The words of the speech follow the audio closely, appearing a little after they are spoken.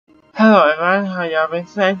Hello everyone, how y'all been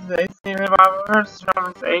today? Today's game about verse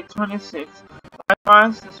Romans 8:26.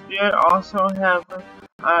 Likewise, the Spirit also helpeth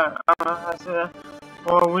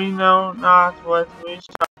for we know not what we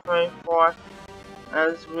shall pray for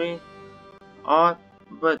as we ought,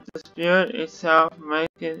 but the Spirit itself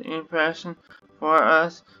maketh impression for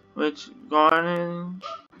us which groanings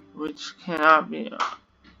which cannot be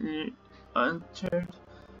uttered.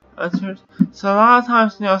 So a lot of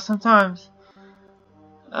times, sometimes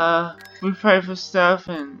we pray for stuff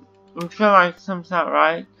and we feel like something's not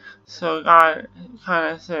right. So God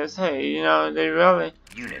kind of says, hey, they're really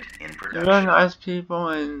nice people,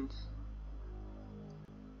 and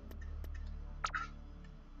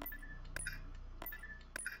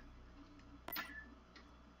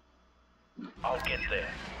I'll get there.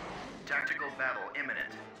 Tactical battle imminent.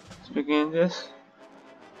 let's begin this.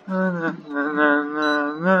 Na, na, na,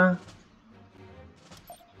 na, na.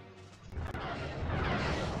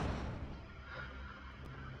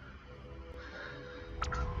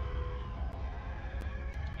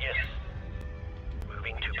 Yes.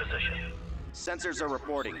 Moving to position. Sensors are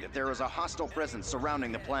reporting that there is a hostile presence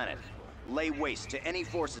surrounding the planet. Lay waste to any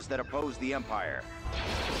forces that oppose the Empire.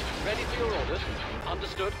 Ready for your orders.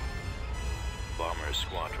 Understood. Bomber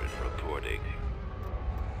squadron reporting.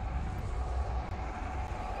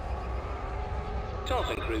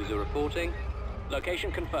 Tarleton cruiser reporting.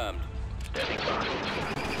 Location confirmed. Standing by.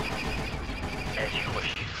 As you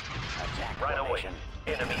wish. Attack Right away. formation.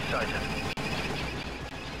 Enemy sighted.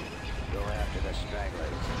 Go after the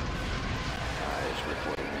stragglers. Eyes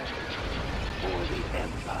reporting. For the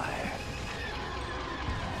Empire.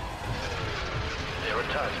 Zero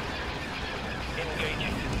time.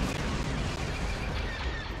 Engaging.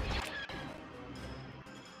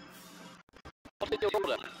 What is your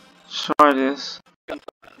order? Try this.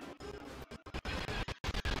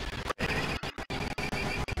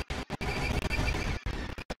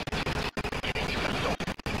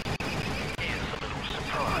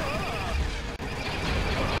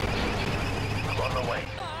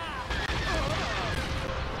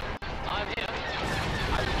 I'm here.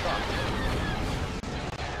 I will try.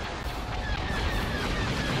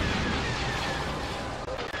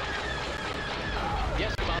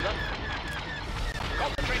 Yes, Commander.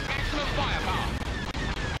 Concentrate maximum firepower.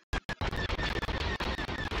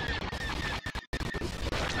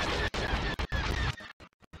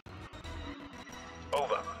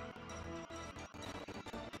 Over.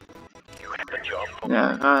 You have the job for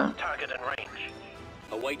Yeah, target and range.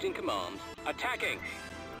 Awaiting command. Attacking.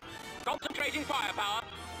 Concentrating firepower.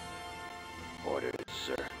 Orders,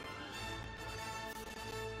 sir.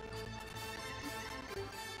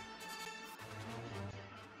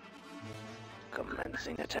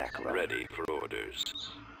 Commencing attack run. Ready for orders.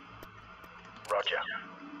 Roger.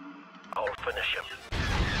 I'll finish him.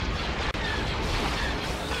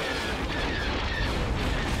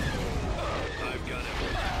 I've got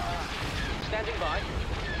him. Standing by.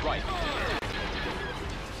 Right.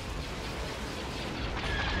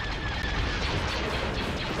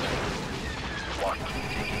 One.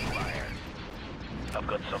 Taking fire. I've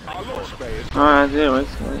got something for them. alright, there we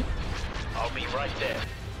go. I'll be right there.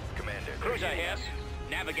 Commander. Cruiser here.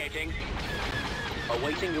 Navigating.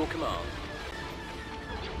 Awaiting your command.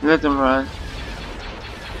 Let them run.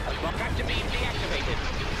 Tractor beam deactivated.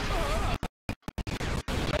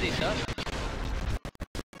 Ready, sir.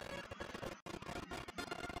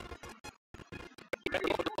 Ready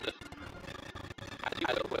for orders. As you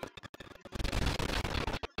will.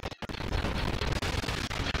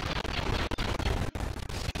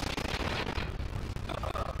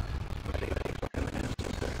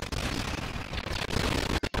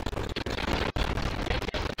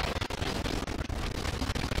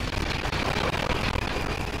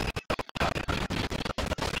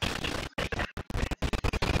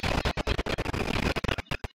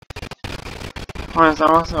 Oh, it's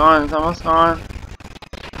almost gone, it's almost gone.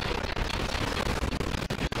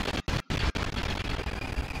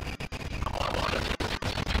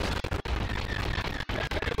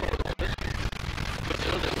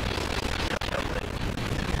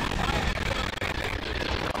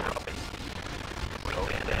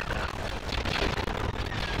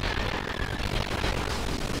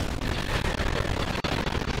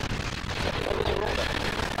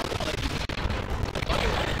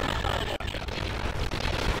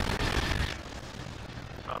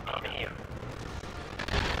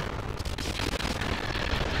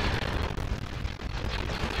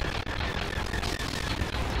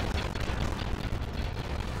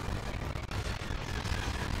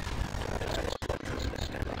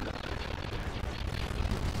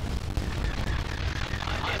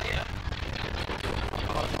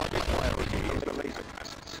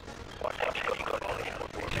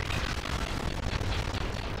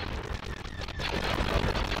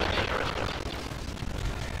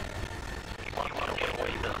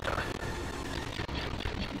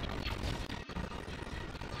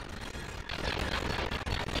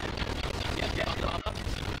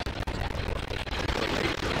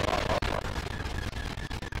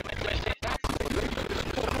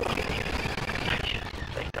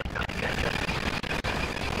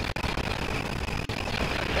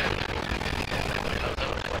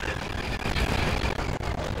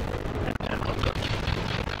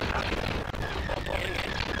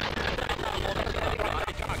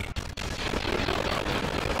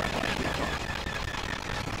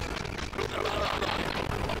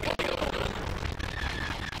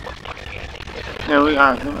 Yeah, we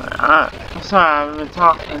got them. I'm sorry, I haven't been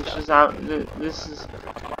talking. It's just out. This is.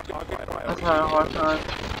 That's how I hard time.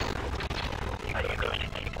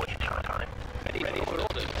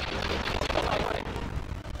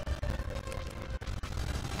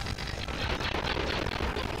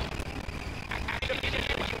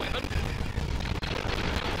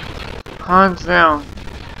 Hands down.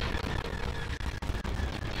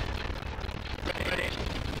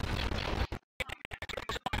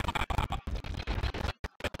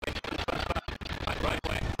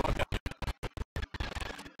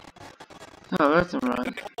 No, that's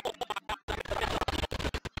right.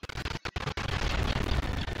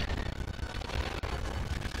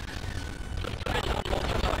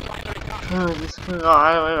 Oh, just gonna go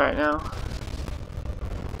out of the way right now.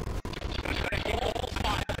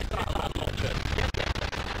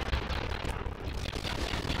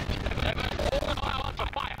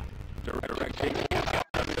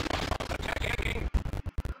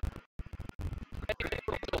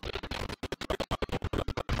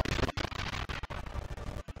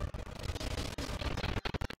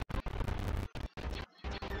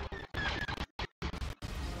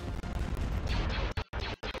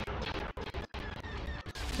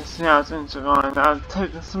 Let's see how things are going. I'm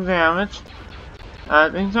taking some damage.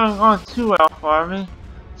 Things aren't going too well for me,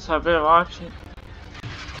 so I better watch it.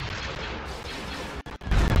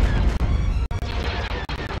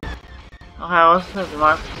 Okay, let's put the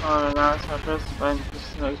microphone on now, so I press the button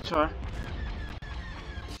just to make sure.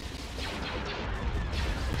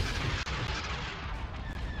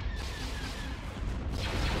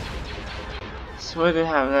 So what do they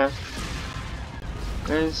have left?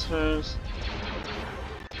 Lasers.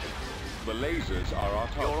 The lasers are our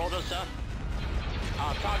target. Your orders, sir?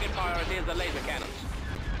 Our target priority is the laser cannons.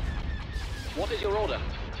 What is your order?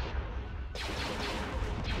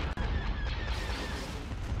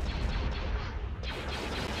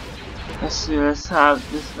 Let's see, let's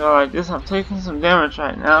have this go like this. I'm taking some damage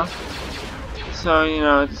right now. So, you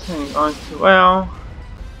know, this ain't going too well.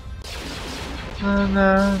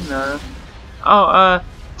 No. Oh,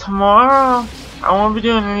 tomorrow, I won't be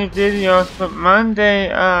doing any videos, but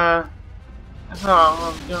Monday, I thought I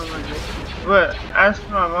won't be doing Monday. But as for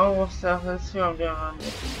my mobile stuff, let's see what I'm doing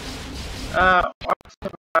Monday. Watch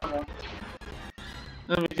the Bible.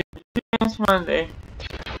 Let me do this Monday.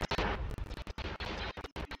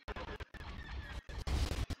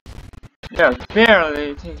 Yeah,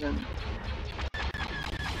 barely taking.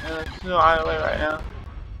 Let's go out of the way right now.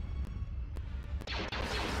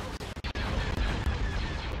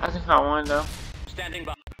 I think I won though. Standing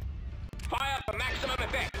by. Fire for maximum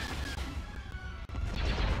effect.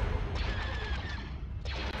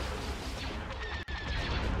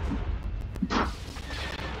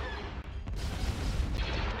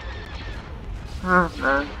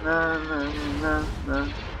 No.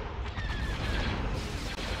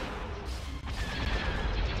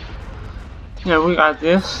 Yeah, we got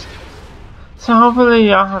this. So hopefully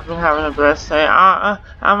y'all have been having a blessed day. I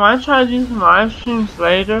might try to do some live streams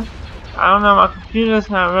later. I don't know, my computer's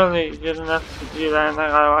not really good enough to do that, and I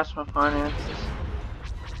gotta watch my finances.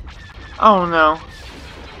 Oh no.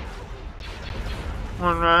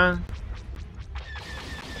 One run.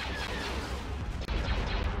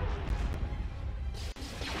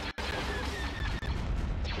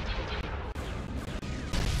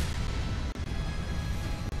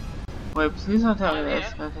 Wait, please don't tell me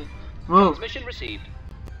that's gonna take. Move. Transmission received.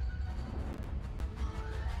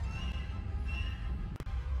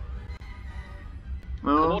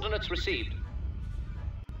 Move. Coordinates received.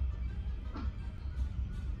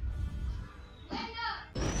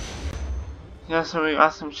 Yeah, so we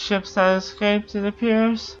got some ships that escaped, it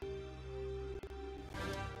appears.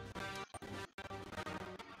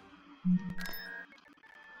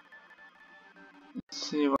 Let's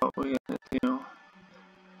see what we gotta do.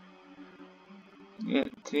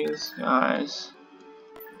 Get these guys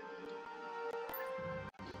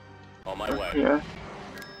On my up way. here.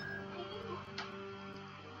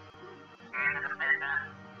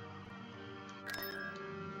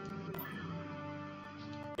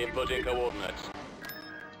 Inputting coordinates.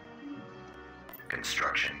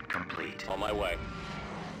 Construction complete. On my way.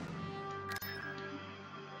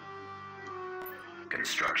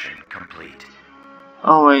 Construction complete.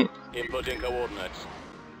 Oh wait. Inputting coordinates.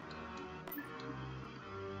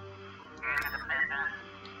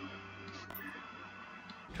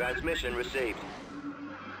 Transmission received.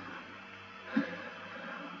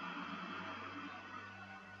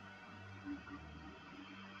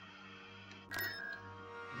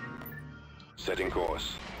 Setting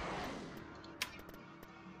course.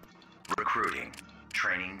 Recruiting.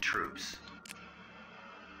 Training troops.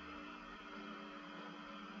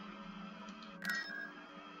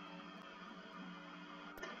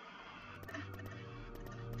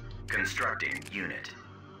 Constructing unit.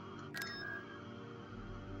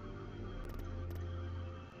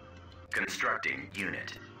 Constructing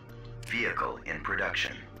unit. Vehicle in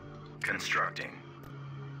production. Constructing.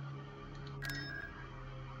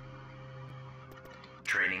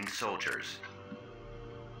 Training soldiers.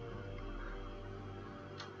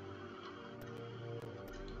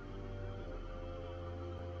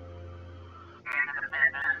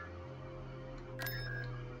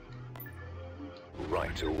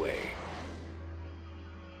 Right away.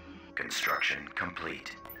 Construction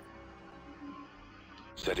complete.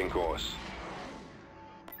 Setting course.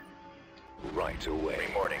 Right away.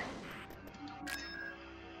 Reporting.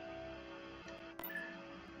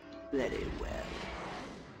 Very well.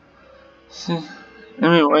 See,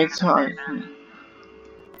 let me wait till I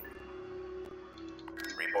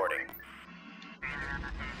Reporting.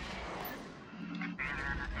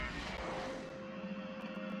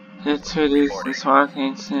 get to these so I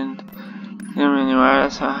can send him anywhere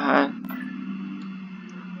else I had.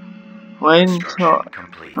 Waiting till Construction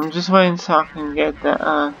complete. I'm just waiting so I can get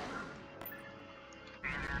the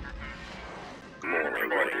More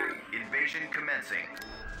ready. Invasion commencing.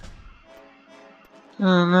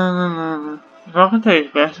 no. If I can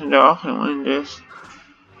take passenger, I can win this.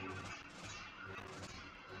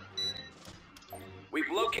 We've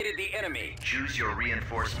located the enemy. Choose your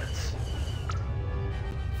reinforcements.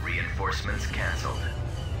 Reinforcements cancelled.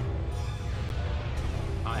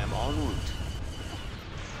 I am en route.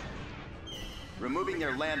 Removing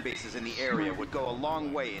their land bases in the area would go a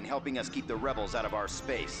long way in helping us keep the rebels out of our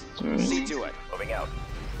space. See to it. Moving out.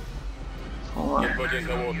 Hold on. Input in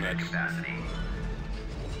coordinates. Capacity.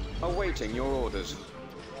 Awaiting your orders.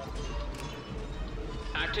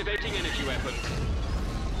 Activating energy weapon.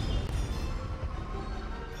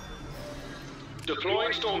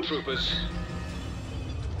 Deploying stormtroopers.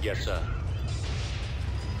 Yes, sir.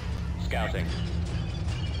 Scouting.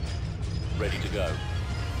 Ready to go.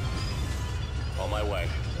 On my way.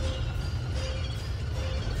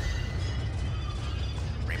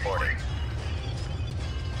 Reporting.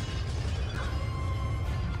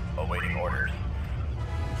 Awaiting orders.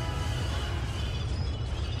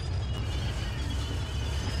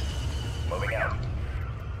 Moving out.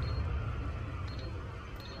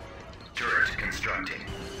 Turret constructing.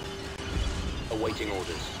 Awaiting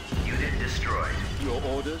orders. Unit destroyed. Your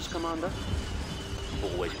orders, Commander?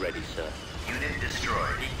 Always ready, sir. Unit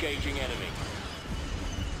destroyed. Engaging enemy.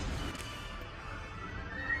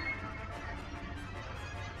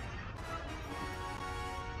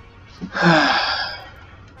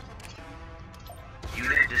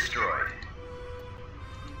 Unit destroyed.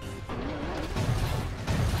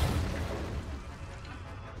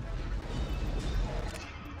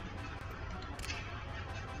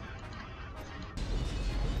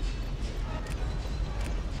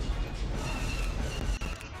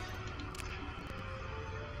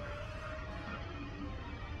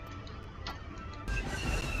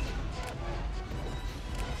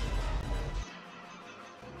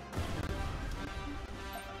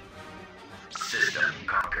 System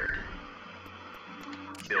conquered.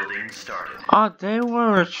 Building started. Oh, they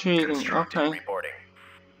were retreating. Constructing Okay. reporting.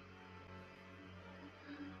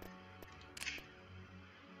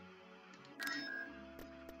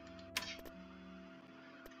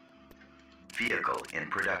 Vehicle in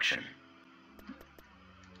production.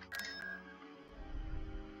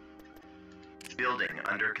 Building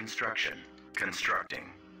under construction. Constructing.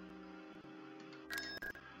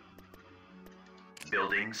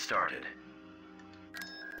 Building started.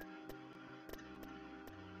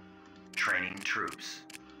 Training troops.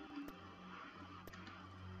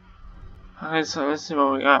 Okay, so let's see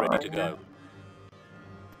what we got Ready right to here. go.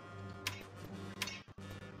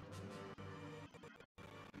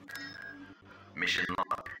 Mission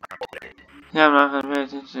log updated. Yeah, I'm not gonna pay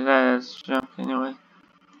attention to that. That's junk anyway.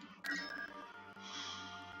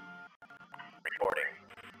 Reporting.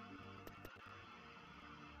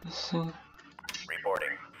 Let's see.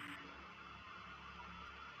 Reporting.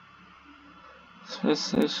 Space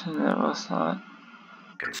station, that was not.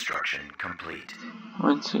 Construction complete.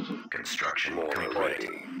 1, 2, 3. Construction More complete.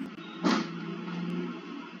 ready.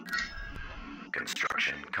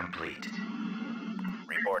 Construction complete.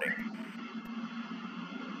 Reporting.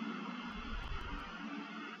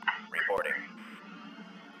 Reporting.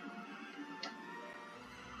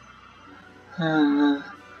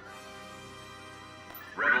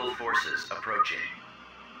 Rebel forces approaching.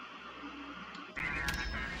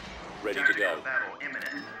 Ready to go. Battle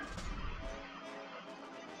imminent.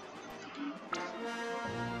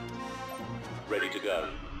 Ready to go.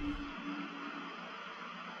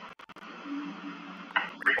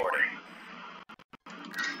 Reporting.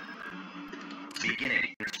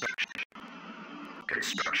 Beginning construction.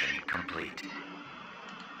 Construction complete.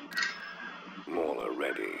 Mauler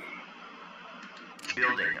ready.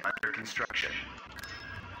 Building under construction.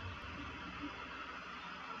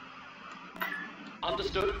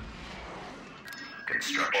 Understood.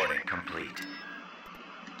 Construction complete.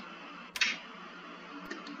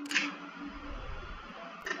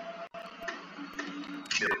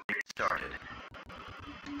 Building started.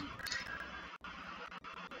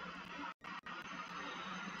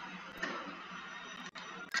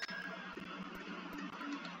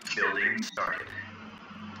 Building started.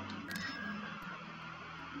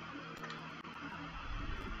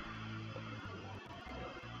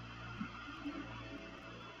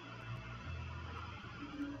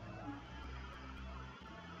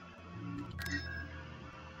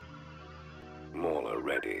 Mauler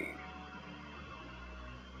ready.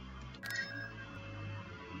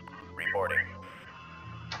 Reporting.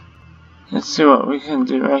 Let's see what we can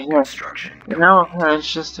do right here. Construction And now our complete. plan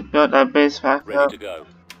is just to build our base back Ready up. to go.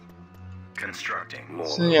 Constructing.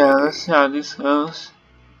 So Mauler yeah, ready. let's see how this goes.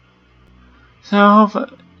 So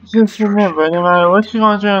hopefully, just remember, no matter what you're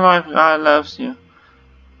going through in life, God loves you.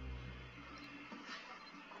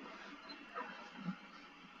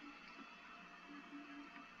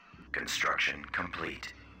 Construction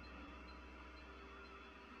complete.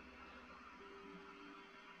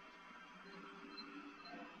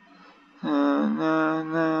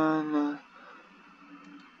 Na.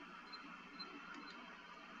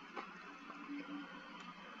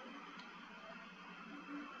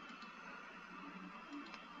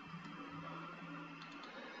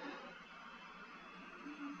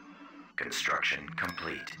 Construction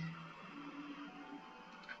complete.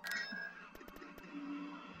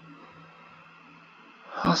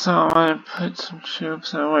 Also, I want to put some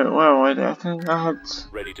troops. Wait, where were they? I think I had.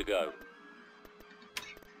 Ready to go.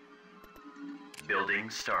 Building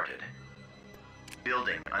started.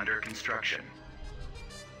 Building under construction.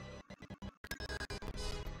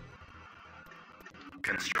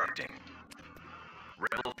 Constructing.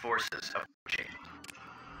 Rebel forces approaching.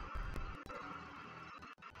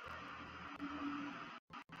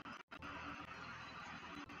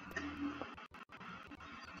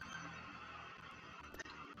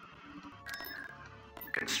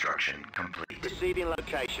 Construction complete. Receiving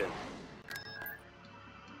location.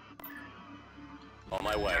 On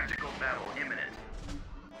my way. Tactical battle imminent.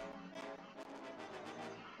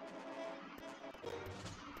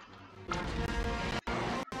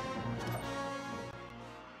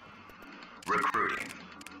 Recruiting.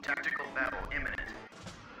 Tactical battle imminent.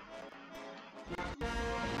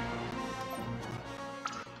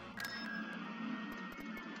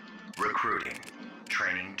 Recruiting.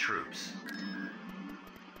 Training troops.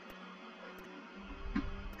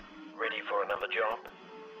 Ready for another job?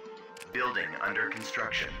 Building under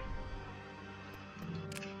construction.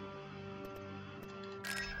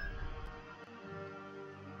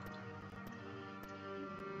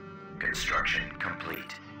 Construction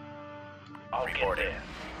complete. I'll get there.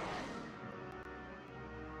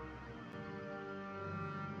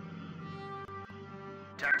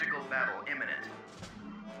 Tactical battle imminent.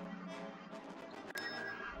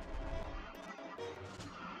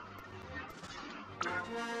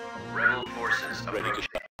 Rebel forces Ready to approaching.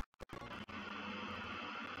 go.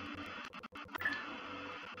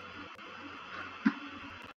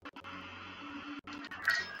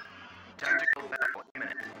 Tactical battle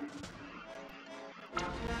imminent.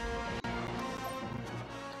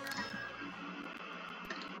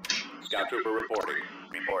 Scout trooper reporting.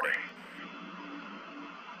 Reporting.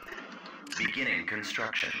 Beginning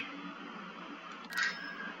construction.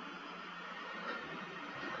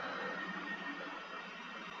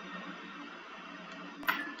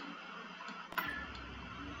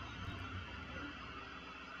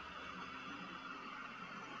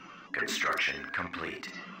 Construction complete.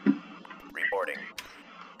 Reporting.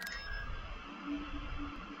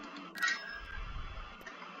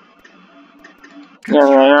 Yeah,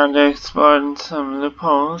 right now they're exploring some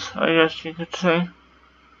loopholes, I guess you could say.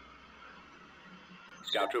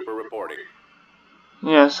 Scout trooper reporting.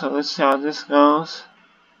 Yeah, so let's see how this goes.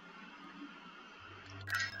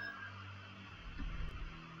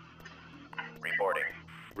 Reporting.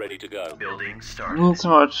 Ready to go. Building I started. need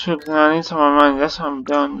some more troops and I need some more money, that's why I'm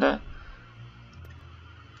doing that.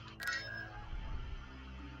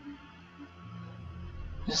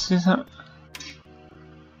 Just do some.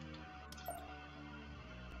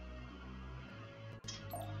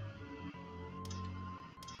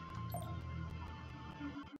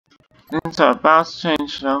 Things are about to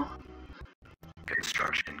change though.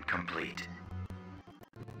 Construction complete.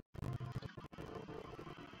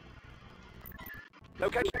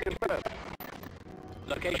 Confirmed.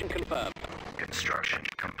 Location confirmed. Construction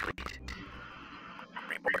complete.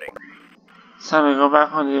 Reporting. It's time to go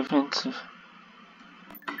back on the offensive.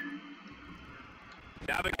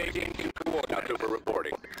 Navigating to coordinate. Trooper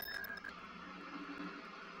reporting.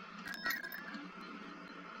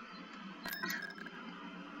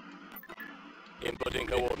 Inputting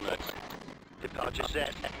coordinates. Departure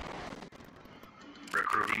set.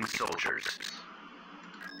 Recruiting soldiers.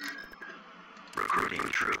 Recruiting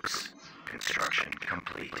troops. Construction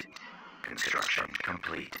complete. Construction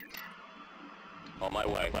complete. On my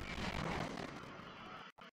way.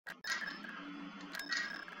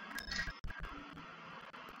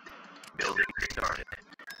 Building started.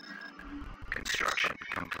 Construction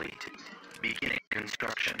complete. Beginning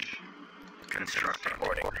construction. Constructing.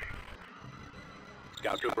 Reporting.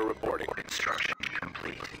 Scout trooper reporting. Construction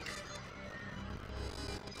complete.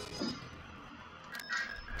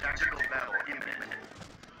 Tactical battle imminent.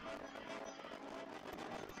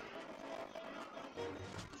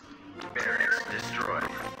 Barracks destroyed.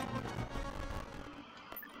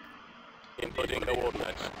 Inputting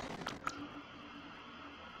coordinates.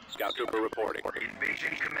 Scout trooper reporting.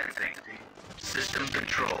 Invasion commencing. System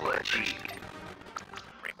control achieved.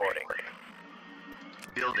 Reporting.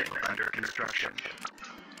 Building under construction.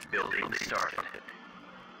 Building started.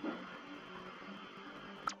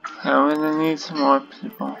 I really need some more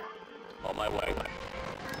people. On my way.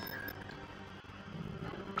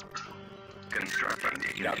 Constructing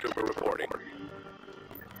Scout unit. trooper reporting.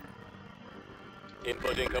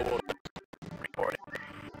 Inputting coordinates. Reporting.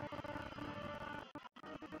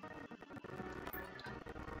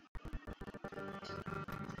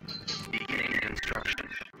 Beginning construction.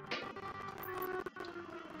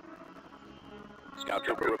 Scout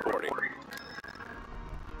trooper reporting.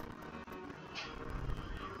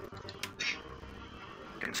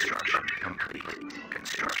 Construction complete.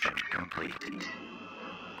 Construction complete.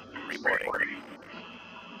 Reporting.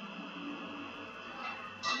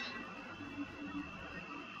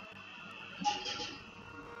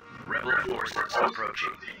 Rebel forces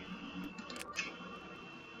approaching.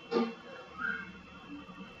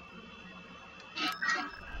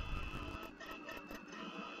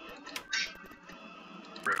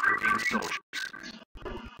 Recruiting soldiers.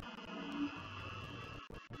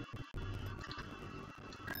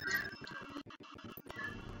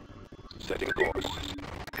 Setting course.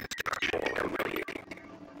 Construction complete.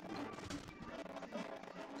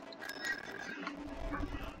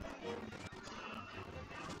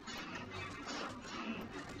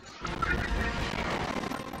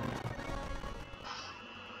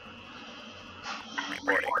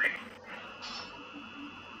 Reporting.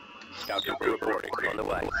 Scout trooper reporting. On the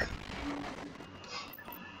way.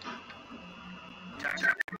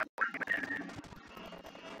 Tactical.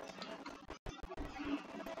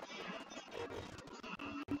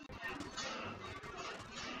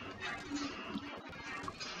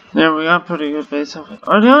 Yeah, we got pretty good base of it.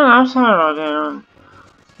 Are they on our side or are they on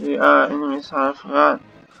the enemy side? I forgot.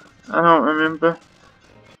 I don't remember.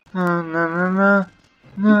 No, no, no, no.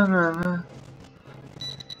 No, no, no.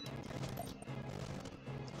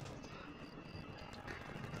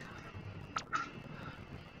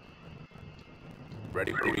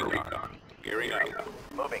 Ready for recon. Gearing up.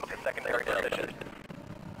 Moving to secondary position.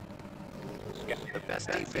 The best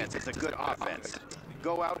defense is a good offense.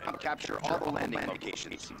 Go out and capture all the landing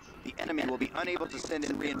locations. The enemy will be unable to send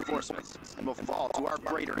in reinforcements and will fall to our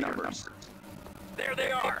greater numbers. There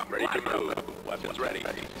they are. Ready to move. Weapons ready.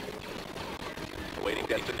 Awaiting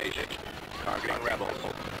destination. Targeting rebels.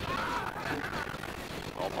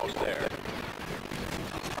 Almost there.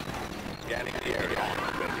 Scanning the area.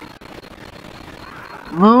 Ready.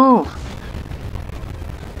 Move!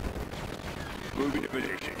 Moving to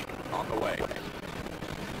position. On the way.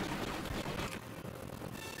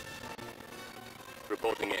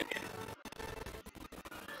 Reporting in.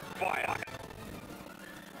 Fire.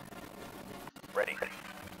 Ready.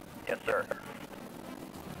 Yes, sir.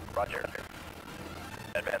 Roger.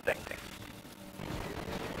 Advancing.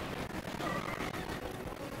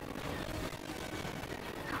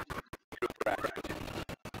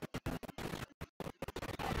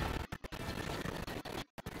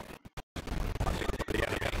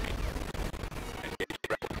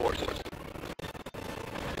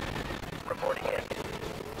 Reporting in.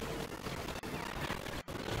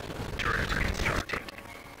 Turret constructing.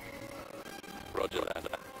 Roger that.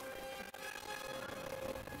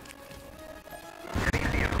 Heavy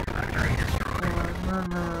vehicle factory destroyed. Na,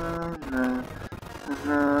 na, na,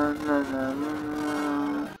 na, na, na,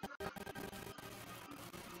 na.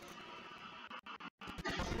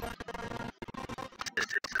 This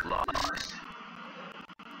is lost.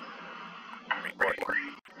 Reporting.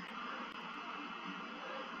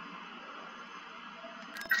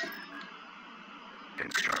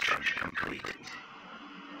 Construction complete.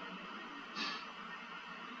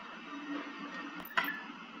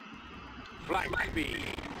 Flight speed.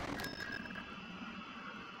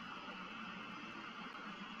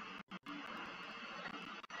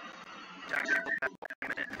 Tactical battle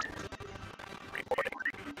imminent. Reporting.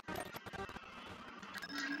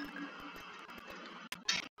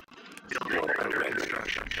 Building under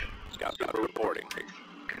construction. Scout Trooper reporting.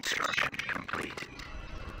 Construction complete.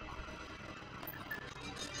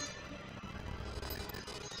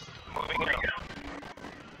 Moving out.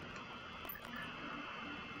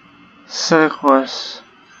 Set a course.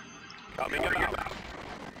 Coming about.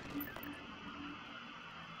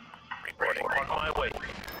 Reporting on my way.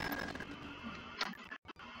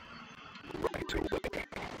 Right away.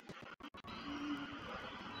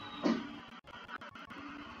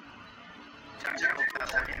 Tactical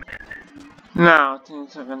battle imminent. Now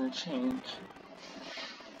things are gonna change.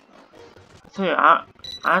 I tell you, I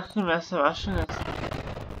actually messed up. I shouldn't have.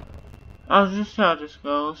 I was just sure how this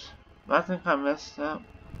goes, but I think I messed up.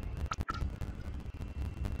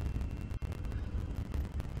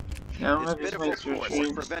 Yeah, I'm This gonna just pitiful make sure force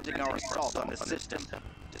is preventing our assault on the system.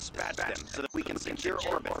 Dispatch them so that we can secure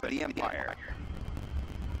orbit for the Empire.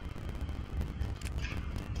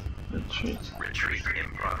 retreat. Retreat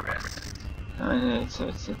in progress.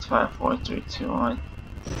 986, 5, 4, 3, 2, 1.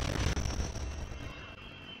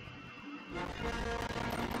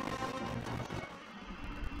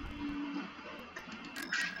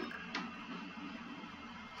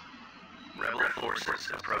 Rebel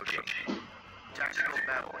forces approaching. Tactical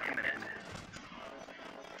battle imminent.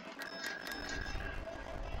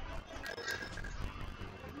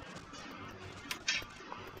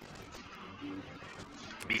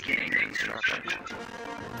 Beginning construction.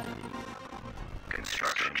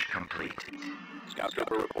 Construction complete. Scout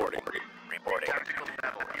Trooper reporting. Reporting. Tactical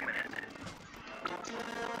battle imminent.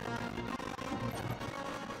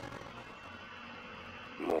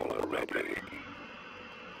 More ready.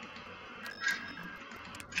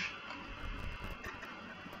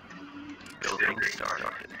 Building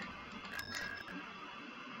started.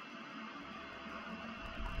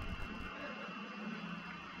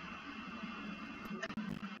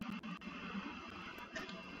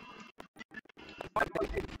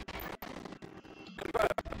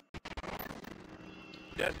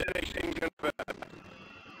 Destination confirmed.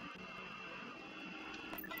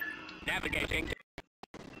 Navigating.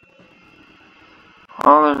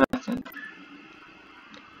 All or nothing.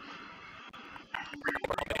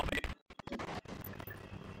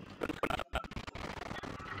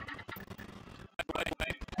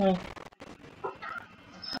 Hey.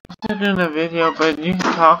 I'm still doing a video, but you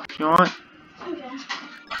can talk if you want. Okay.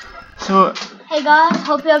 So, Hey guys,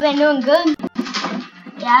 hope y'all been doing good.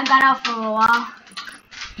 Yeah, I got out for a while.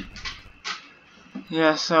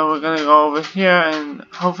 yeah, so we're gonna go over here and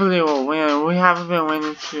hopefully we'll win. We haven't been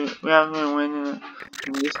winning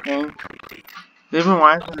in this game. They've been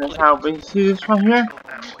wiping us out, but you see this right here?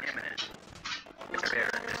 Battle imminent. Repair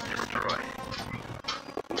is destroyed.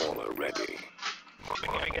 More ready.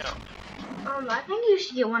 Moving out. I think you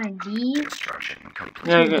should get one of these. Construction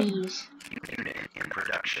complete. Yeah, Two of good. these. Unit in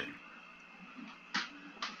production.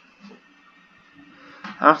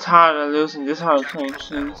 I'm tired of losing. This is how to change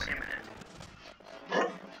things. Battle imminent.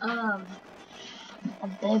 A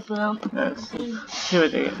big bump. Let's see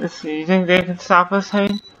what they get. Let's see. You think they can stop us, hey?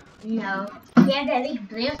 No. Yeah, that big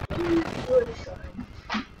blimp.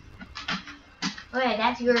 Okay,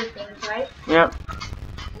 that's your things, right? Yep.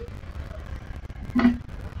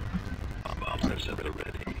 Bombers are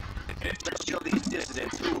ready. Let's show these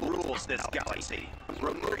dissidents who rules this galaxy.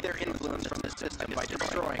 Remove their influence from the system by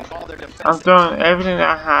destroying all their I'm defenses. throwing everything that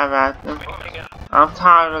I have at them. I'm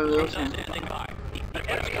tired of losing. Standing by. The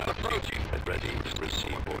enemy is approaching. Ready to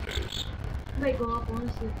receive orders. Might go up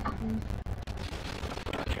one, see.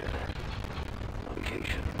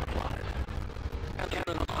 Location applied.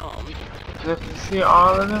 Cannon armed. You can see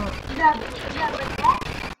all of them.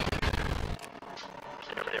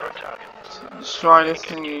 They're on target. Destroy this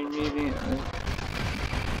thing immediately.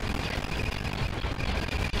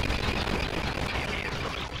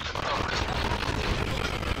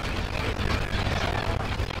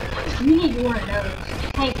 You need one of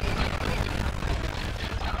those. Hey.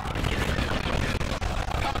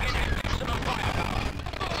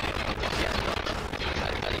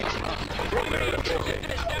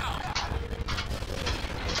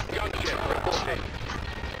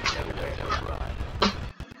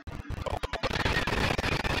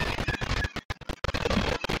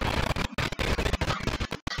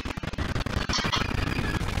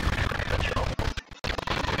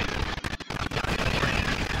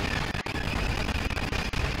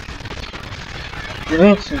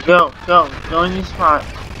 Dimension, go in your spot.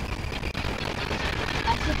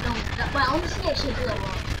 I should go. Well, let me see that shit do it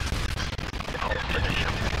well.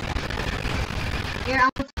 Here, I'm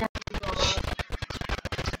gonna see that shit do it well.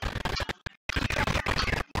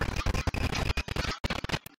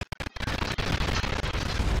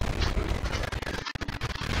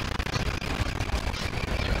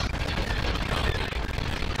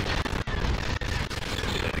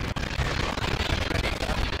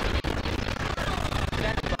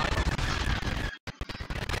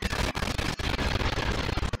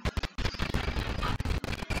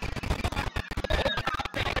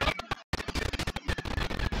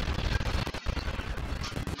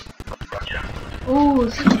 Ooh,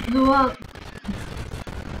 she blew up.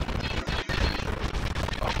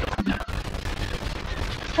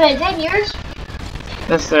 Wait, is that yours?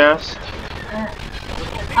 That's theirs.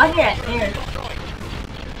 I'll get it there.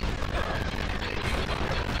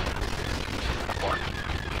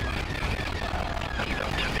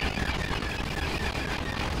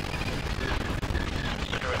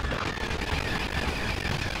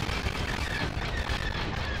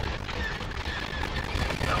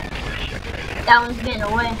 That one's getting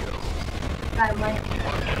away. Got away.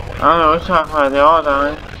 I don't know what you're talking about, they're all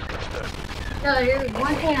dying. No, there was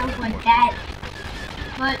one thing I was like that.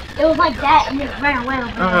 But it was like that and it ran away over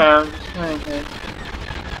Okay, there. I'm just trying to think.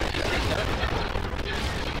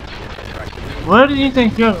 Where do you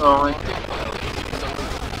think you're going?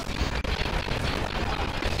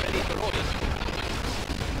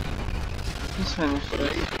 Just finish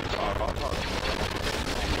this.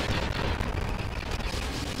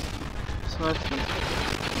 So let's see.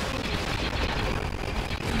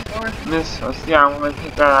 Missiles, yeah, I'm gonna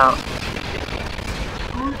take that out.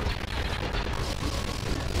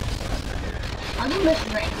 I'll do this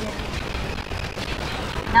right here.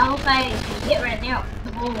 Now if I get right there,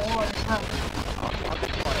 the whole wall is up.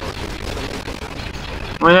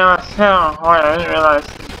 When I was set on hard, I didn't realize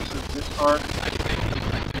this was this hard.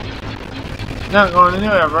 Not going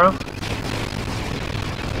anywhere, bro.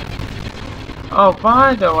 Oh,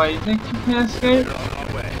 by the way, you think you can escape?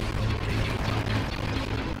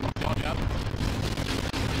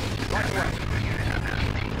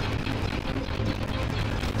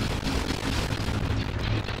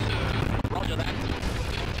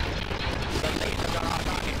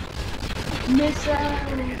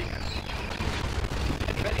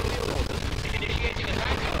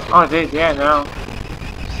 Oh, they're dead now.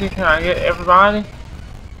 See, can I get everybody?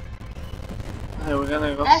 Okay, we're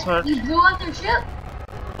gonna go search. You blew up their ship?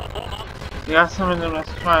 We got some of them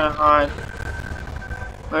that's trying to hide.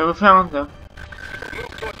 Wait, we found them.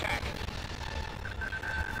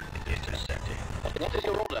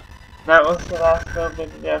 That was the last little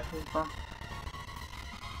bit of their people.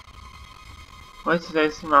 Wait till they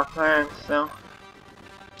see my plans, so.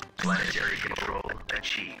 Planetary control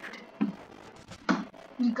achieved.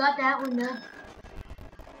 You got that one done.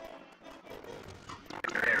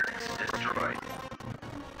 Barracks destroyed.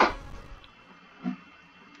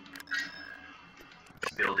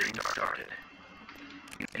 Building started.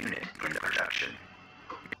 Unit in production.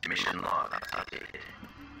 Mission log updated.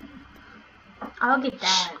 I'll get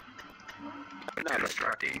that.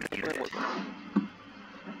 Constructing unit.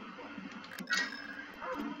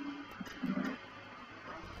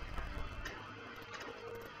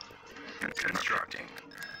 Constructing.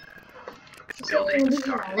 Building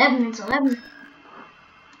started. 11, it's 11.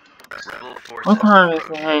 Rebel force. What time is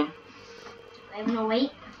it, hey?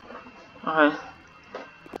 11:08. Okay.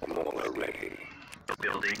 Ready.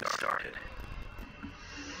 Building started.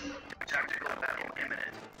 Tactical battle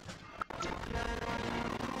imminent.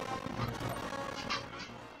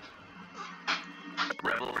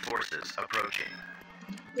 Rebel forces approaching.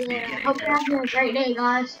 Yeah, hope you're having a great day,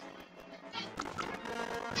 guys.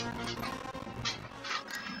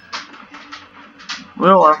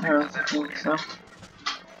 We're working on something, so.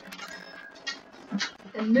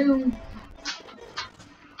 The moon.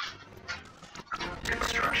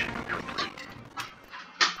 Construction complete.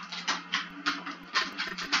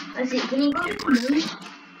 Let's see, can you go to the moon?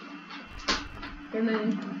 The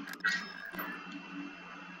moon.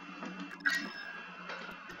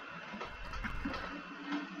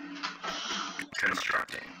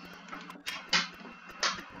 Constructing.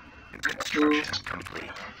 Construction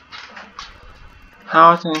complete.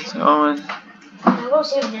 How are things going? I'll go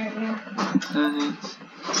save there here.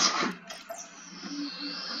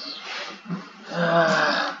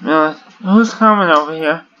 Man, who's coming over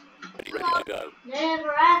here? Ready to go. Never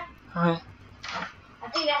right. Okay. I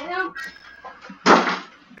think that's him.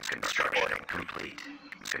 Construction complete.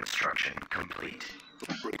 Construction complete.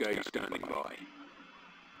 Brigade standing by.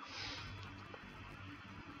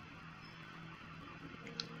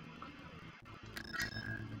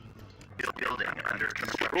 Building under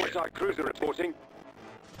construction. Broadside cruiser reporting.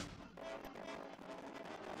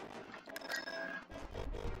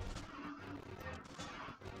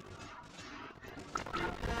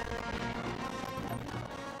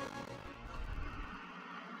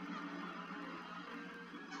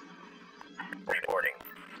 Reporting.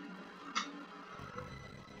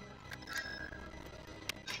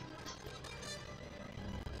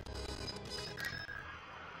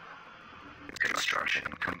 Construction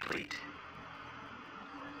complete.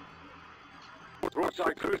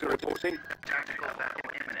 Broadside cruiser reporting. Tactical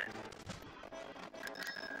battle imminent.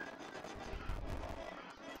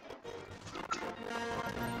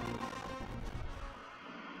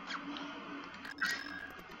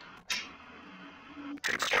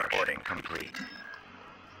 Construction complete.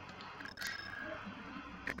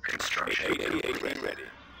 Construction complete. Ready.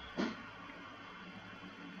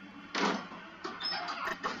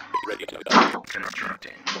 Ready to go.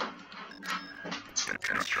 Constructing.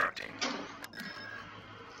 Constructing.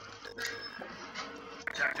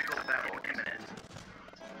 Tactical battle imminent.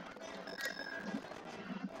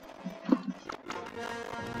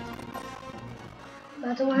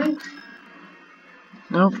 About to win?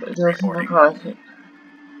 Nope, it doesn't look like it.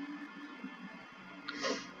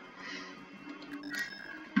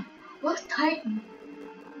 What's Titan?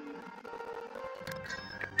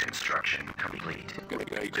 Construction complete.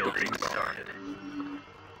 Building started.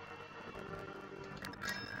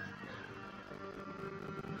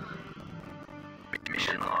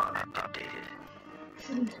 Mission log updated.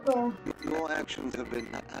 So, Your actions have been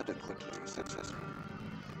adequately successful.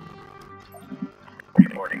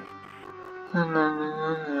 Reporting.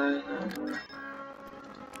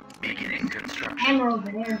 Beginning construction. hammer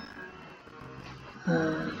over there.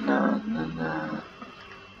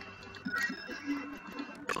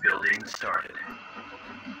 Building started.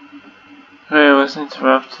 Hey, it was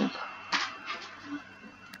interrupted.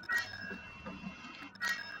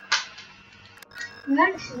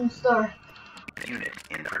 Medicine store. Unit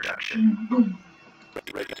in production.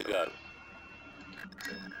 Ready to go.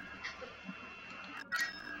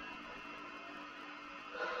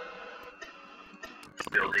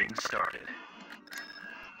 Building started.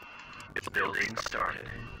 Building started.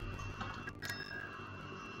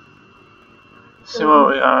 See what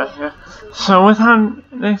we got here. So what time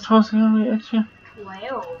they supposed to come get you?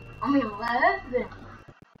 12. I mean 11.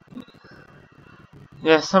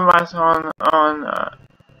 Yeah, somebody's on to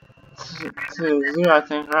the zoo, I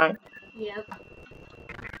think, right? Yep.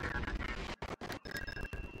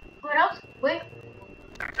 What else? Wait.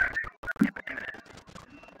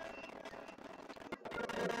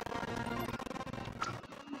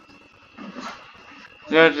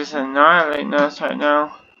 They're just annihilating us right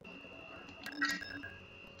now.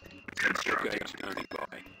 Constructing.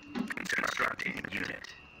 Constructing unit.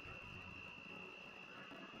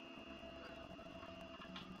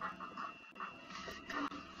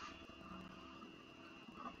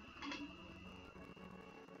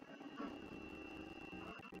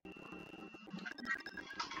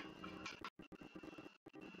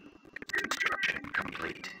 Construction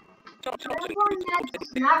complete. The one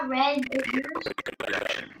that's not red is yours.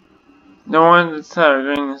 Production. The one that's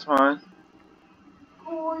green is mine.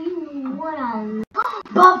 Oh, you wanna.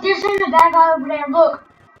 Bob, there's in the bad guy over there. Look.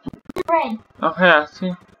 It's red. Okay, I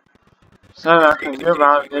see. So nothing to do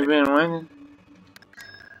about it. They've been winning.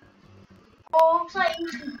 Oh, looks like you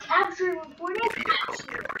can capture it before they Vehicle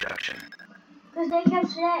capture in it. production. Because they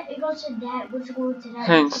capture that, it goes to that, which goes to that.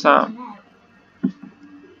 Can't which goes stop. to that.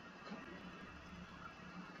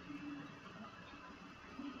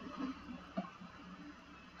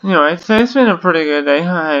 Anyway, so it's been a pretty good day,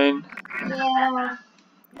 huh, Hayden? Yeah.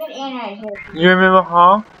 Good internet here. You remember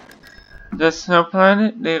Hall? The snow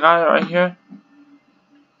planet? They got it right here.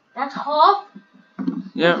 That's Hoff.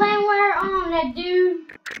 Yep. The plane where that dude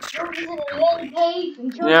goes Construction into the Yeti complete. cave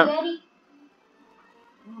and kills Yep. Yeti.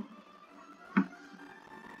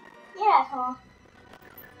 Yeah, that's Hoff.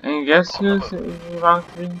 And guess who's it belongs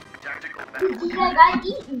to be? Tactical Who's battle. that guy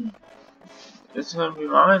eating? It's gonna be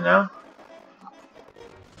mine now.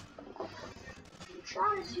 I'm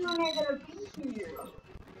trying to see when they're gonna be here.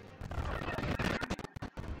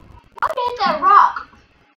 Why did hit that rock?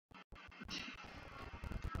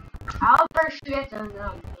 I'll first get them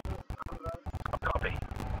though. Copy.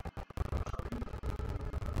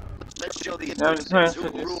 Let's show the Now, just waiting who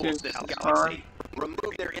for this rules dude this to galaxy.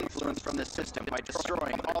 Remove their influence from the system by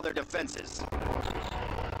destroying all their defenses.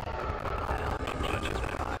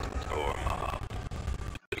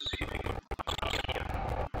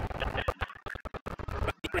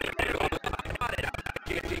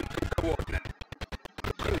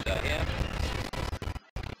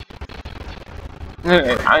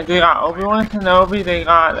 They got Obi-Wan Kenobi, they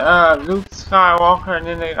got Luke Skywalker, and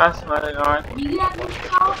then they got some other guy. Do you have Luke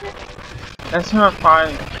Skywalker? That's who I'm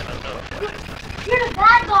fighting. You're the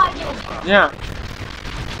bad guy, dude. Yeah.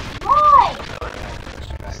 Why?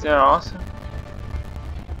 They're awesome.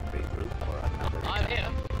 I'm here.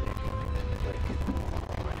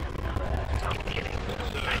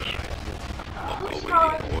 Luke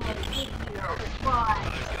Skywalker. Why?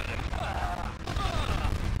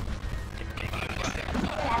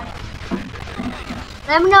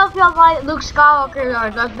 Let me know if y'all like Luke Skywalker or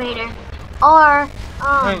Darth Vader or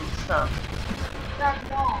Hey, stop. Darth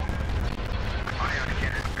Maul.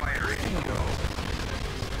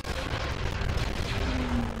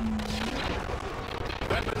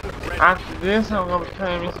 After this, I'm gonna be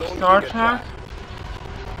playing me some Star Trek.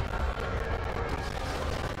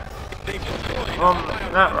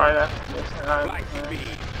 Not right after this.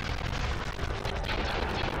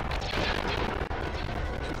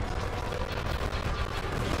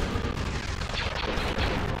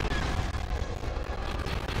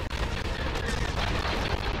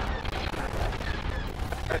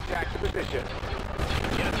 Attack position.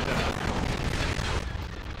 Yes, sir.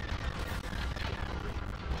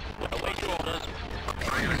 We'll await your orders.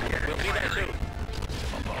 We'll be there soon.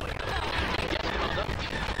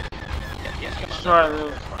 Yes, Commander. Sorry,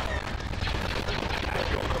 Luke. At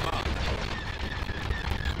your command.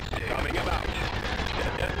 Coming about.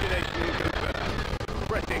 Destination confirmed.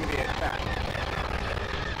 Pressing the attack.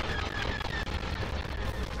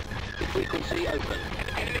 Frequency open.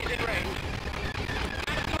 Enemies in range.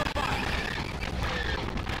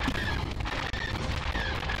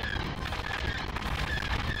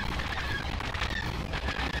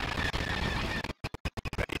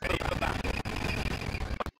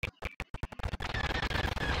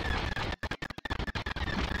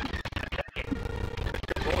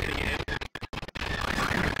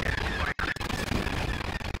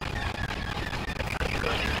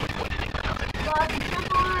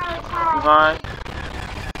 Goodbye.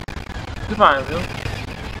 Goodbye, Luke.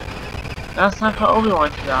 That's time for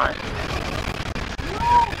Obi-Wan to die.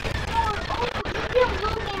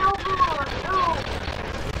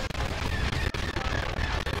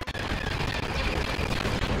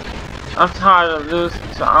 I'm tired of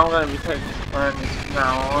losing, so I'm gonna be taking this plan from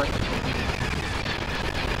now on.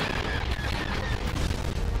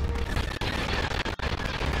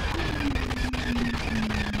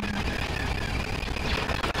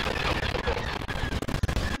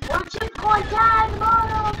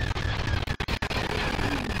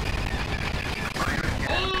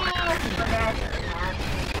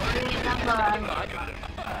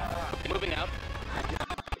 Moving out.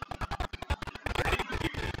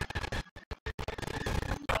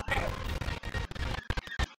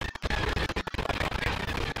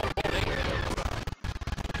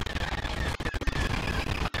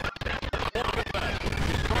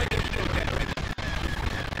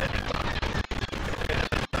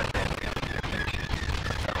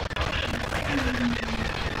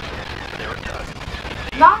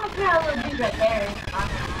 Long as you're a little dude right there.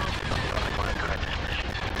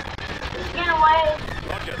 Just get away.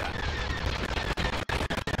 Roger that.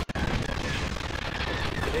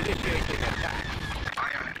 Initiating attack.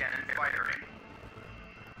 Ion cannon firing.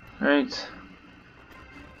 Great.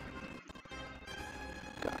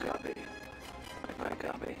 Copy. My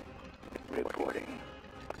copy. Reporting.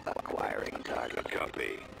 Acquiring target.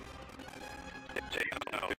 Copy. Take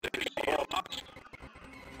out the shield box.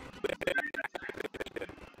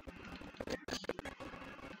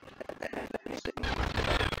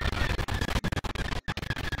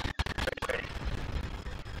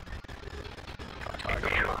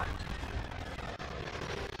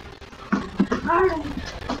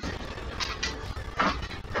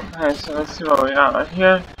 Alright, so let's see what we got right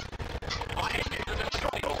here.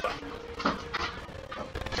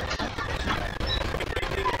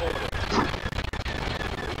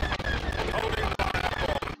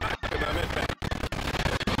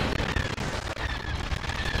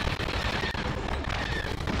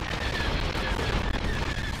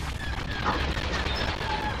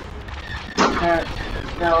 Alright,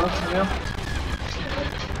 now what's new?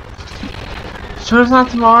 Sure it's not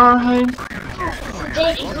tomorrow, hey?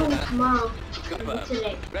 Today is only tomorrow.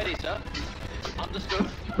 Today. Ready, sir. Understood.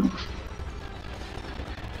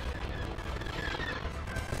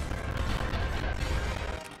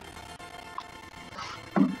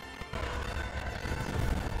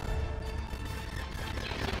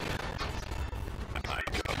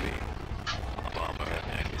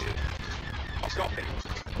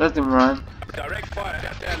 Let them run. Direct fire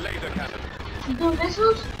at their laser cannon. You do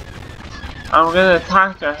missiles? I'm gonna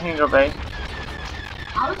attack their hangar bay.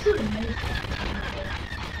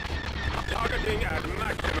 Targeting at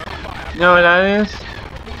maximum fire. You know what that is?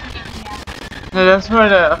 No, that's where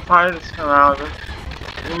the fighters come out of.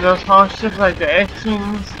 And those small ships like the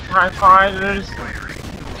X-Wings, TIE Fighters. You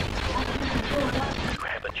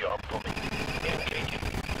have a job for me. Engaging.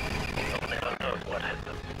 You'll never know what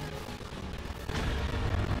happened.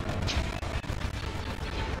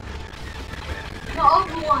 The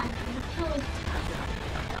other one.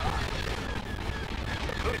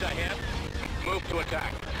 Who's ahead? Move to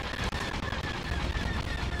attack.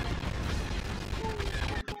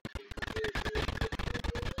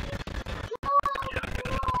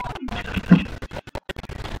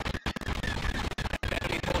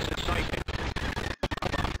 Enemy forces sighted.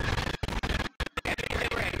 Enemy in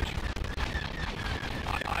range.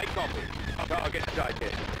 I copy. Target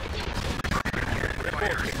sighted.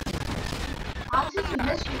 Reporting. How is it in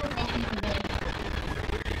this one?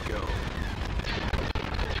 Where'd he go?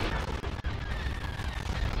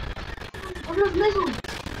 What are those missiles?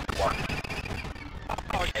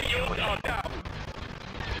 Oh, you are down.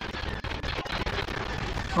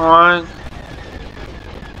 Come on.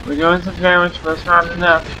 We're doing some damage, but it's not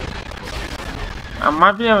enough. I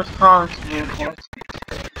might be able to call this reinforcement.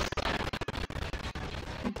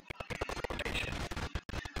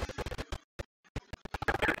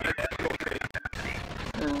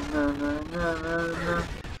 No.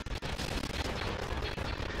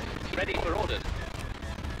 Ready for orders.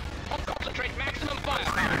 Concentrate maximum fire.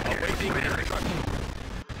 Awaiting instruction.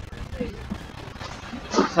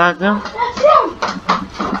 Is that them? That's him!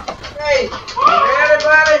 Hey,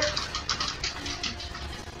 everybody.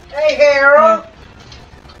 Hey, Harold.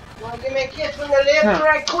 Want to give me a kiss on the lips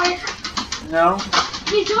right quick? No.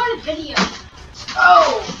 He's doing a video.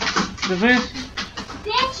 Oh! The fish?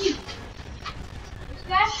 Thank you.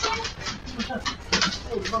 Thank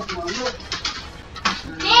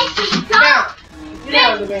you. Now, get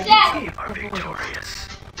out of Thank there. you. Are victorious.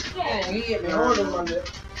 Dang, he hit me hard on my lip.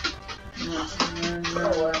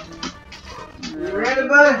 Oh, well. You ready,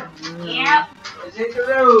 bud? Yep. Let's hit the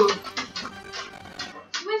road.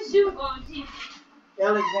 Where's Zoom going to?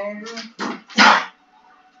 Alexandra.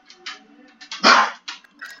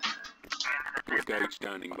 Brigade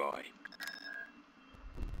standing by.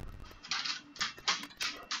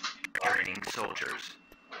 Training soldiers.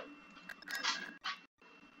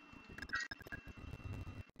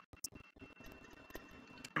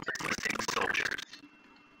 Enlisting soldiers.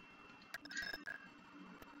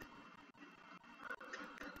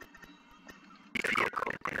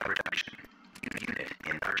 Vehicle in production. Unit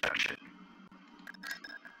in production.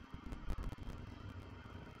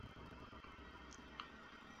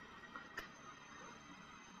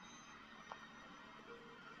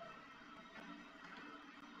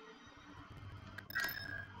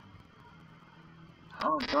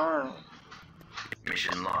 Oh, darn.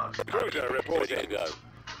 Mission log. Cruiser reporting.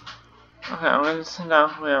 Okay, I'm gonna send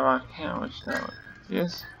out whoever I can, which that one.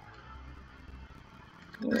 This.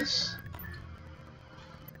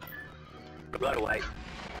 Right away.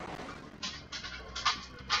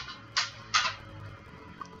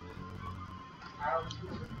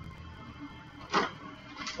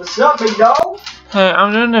 What's up, big dog? Hey,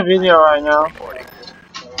 I'm doing a video right now. Reporting.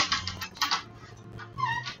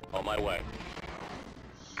 On my way.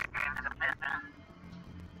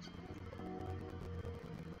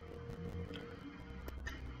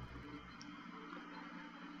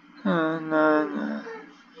 No.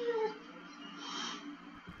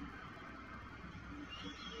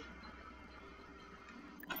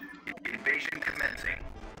 Invasion commencing.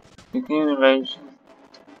 Begin invasion.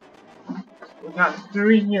 We got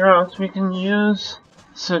 3 heroes we can use,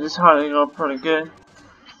 so this ought to go pretty good.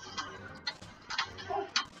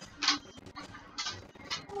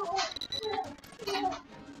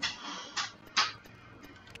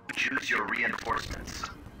 Choose your reinforcements.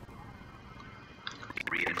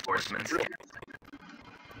 Reinforcements.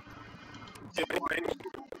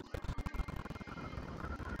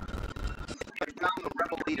 I found the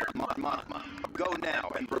rebel leader, Magma. Go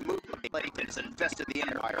now and remove the plague that has infested the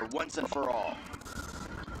Empire once and for all.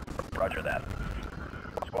 Roger that.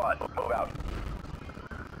 Squad, move out.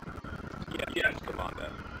 Yes,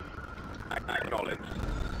 Commander. Acknowledge.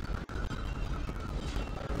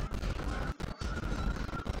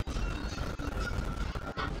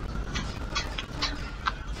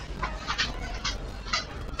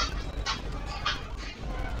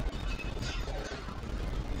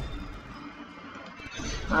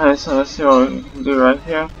 Alright, so let's see what we can do right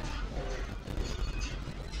here.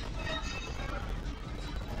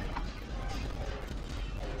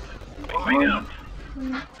 Moving out.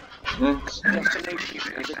 Next.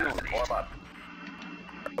 Destination is known. Warm up.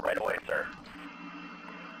 Right away, sir.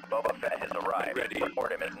 Boba Fett has arrived. Ready.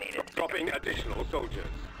 Report him as needed. Dropping additional soldiers.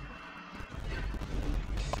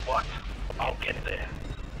 What? I'll get there.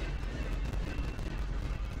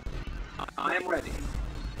 I am ready.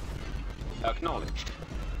 Acknowledged.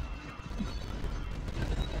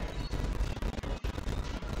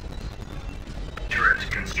 Turret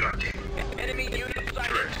constructing. Enemy unit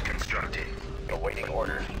sighted. Turret constructing. Awaiting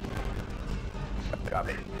orders.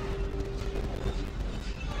 Copy.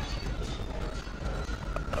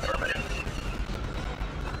 Affirmative.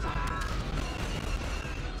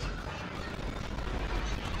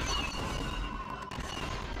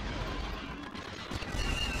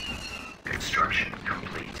 Construction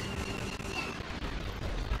complete.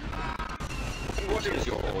 What is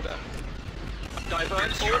your order?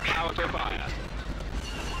 Divert all power to fire.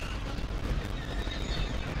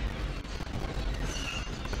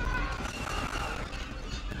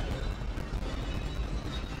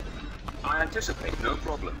 I anticipate no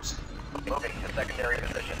problems. Moving to secondary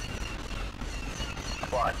position.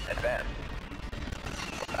 Squad, advance.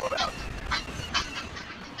 How about?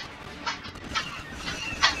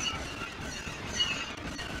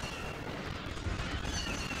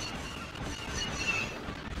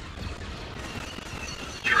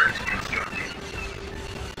 Turret constructing.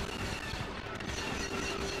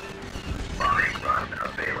 Bombing run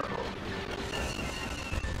available.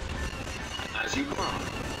 As you command.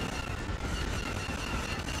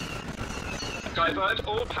 Divert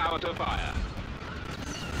all power to fire.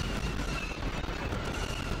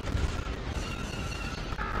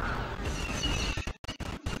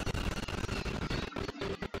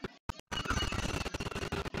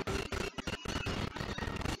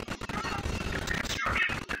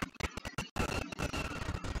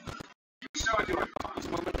 Start your advance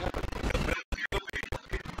momentarily.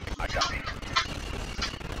 I copy.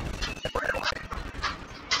 Right away.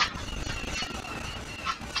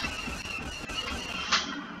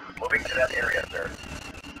 Moving to that area, sir.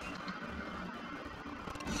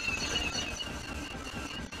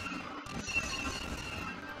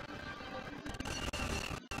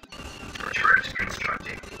 Turret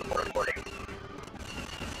constructing. Reporting.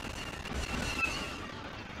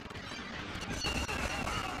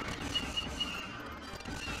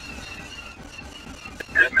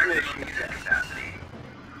 Maximum unit capacity.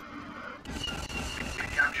 We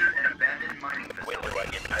captured an abandoned mining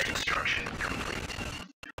facility. Construction complete.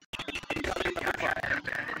 Incoming Captured fire. an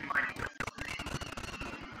abandoned mining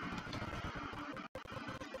facility.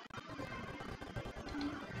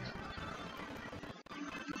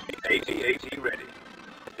 AT-AT ready.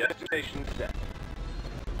 Destination set.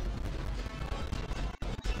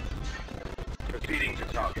 Proceeding to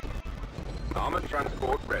target. Armored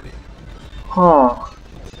transport ready. Huh.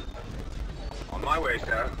 On my way,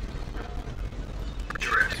 sir.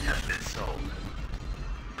 Turret has been sold.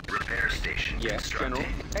 Repair station Yes, General.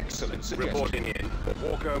 constructing. Excellent suggestion. Reporting in.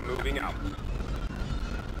 Walker moving out.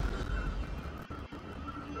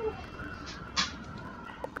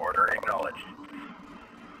 Order acknowledged.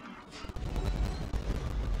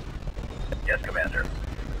 Yes, Commander.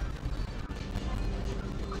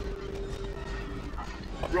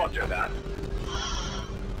 Roger that.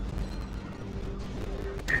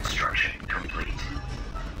 Construction complete.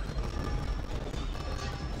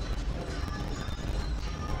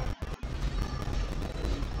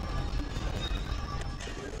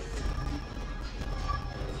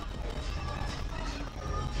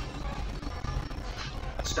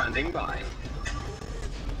 Standing by.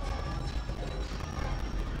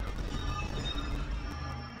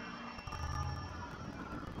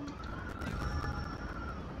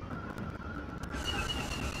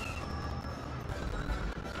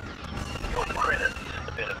 Your credits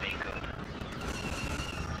better be good.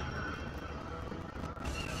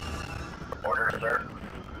 Order, sir.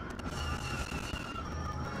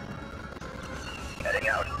 Heading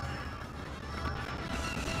out.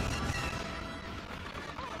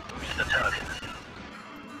 Who's the target?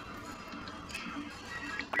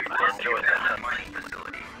 We've lost the abandoned mining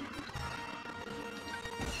facility.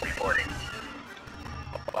 Reporting.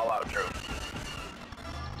 All out, troops.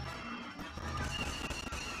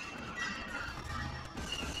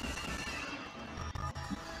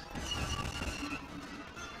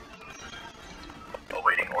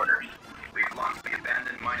 Awaiting orders. We've lost the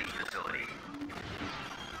abandoned mining facility.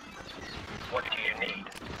 What do you need?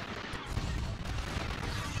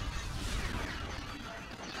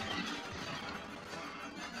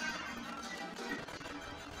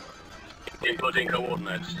 Inputting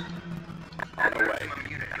coordinates. On the way. Maximum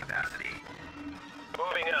unit capacity.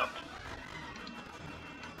 Moving out.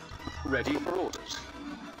 Ready for orders.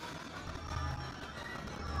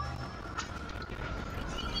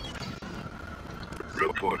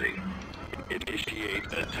 reporting. Initiate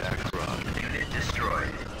attack run. Unit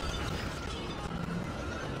destroyed.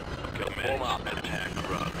 Commence attack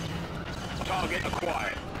run. Target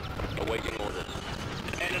acquired. Awaiting orders.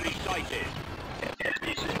 Enemy sighted.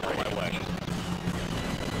 Enemies on my way.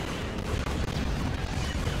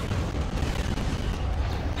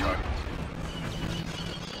 Target.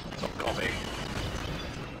 Copy.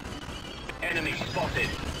 Enemy spotted.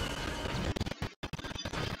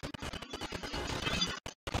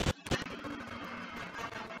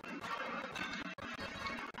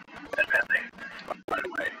 Advancing. Right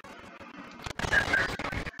away. At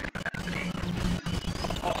maximum capacity.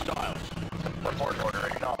 Hostiles. Report order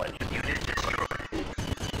acknowledged. Unit destroyed.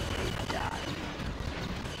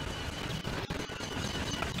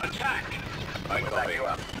 Attack. I We'll back copy. you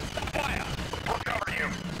up. Fire. We'll cover you.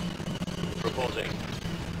 Proposing.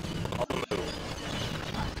 On the move.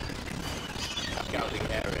 Scouting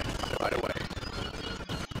area. Right away.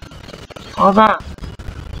 Hold on.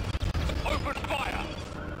 Open fire.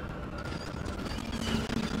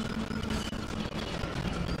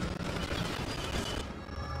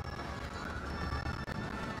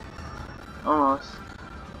 Almost.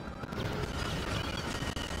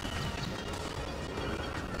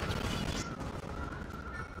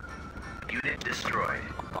 Unit destroyed.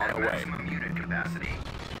 At away. maximum unit capacity.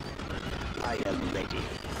 I am ready.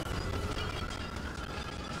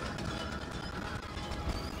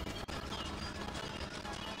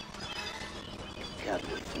 Come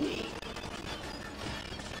with me.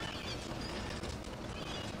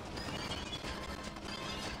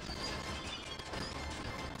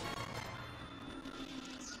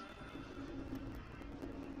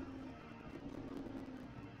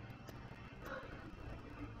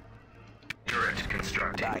 Turret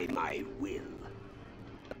constructed. By my will,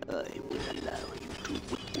 I will allow you to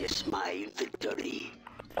witness my victory.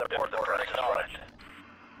 Report order acknowledged.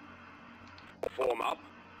 Form up.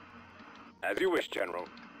 As you wish, General.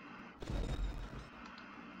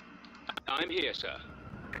 I'm here, sir.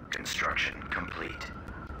 Construction complete.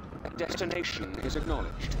 Destination is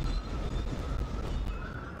acknowledged.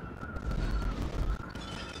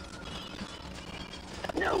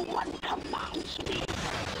 No one commands me.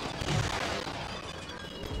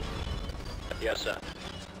 Yes, sir.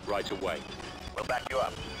 Right away. We'll back you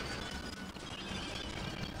up.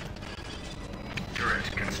 Turret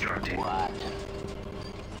constructed. What?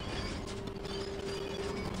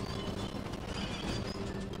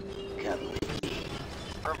 Come with me.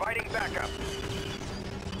 Providing backup.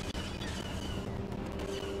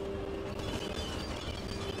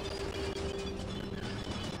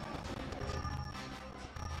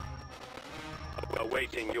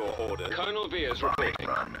 Awaiting your orders. Colonel Veer's Bombing reporting.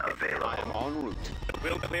 run available. I am en route.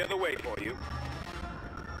 We'll clear the way for you.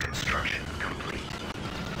 Construction complete.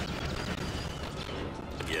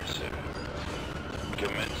 Yes, sir.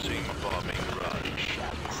 Commencing bombing run.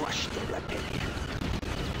 Shall crush the rebellion.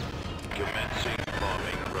 Commencing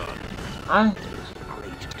bombing run. I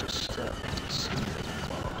Great disturbance.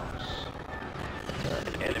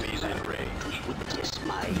 Enemies in range. Witness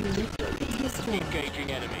my victory.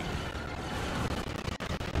 Engaging enemy.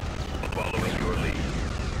 Following your lead.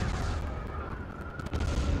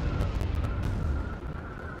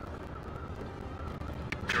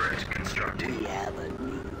 Turret constructed. We have a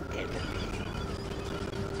new enemy.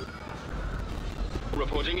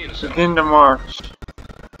 Reporting in, sir. begin to march.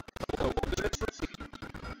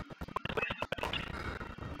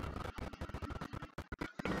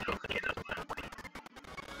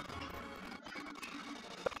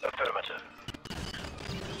 Affirmative.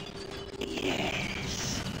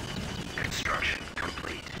 Yes. Construction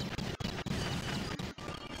complete.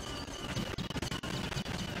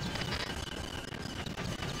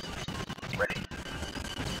 Ready.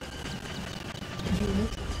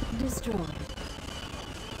 Unit destroyed.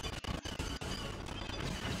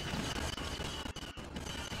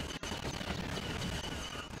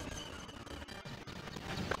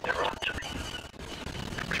 They're on to me.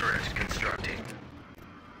 Turret constructing.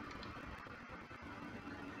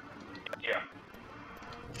 Yeah.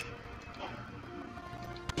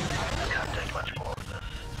 Can't take much more of this.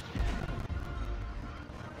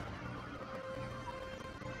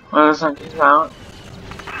 Well, this one gets out.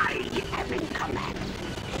 I am in command.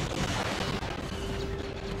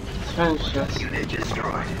 Let's finish this. Unit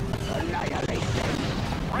destroyed. Annihilate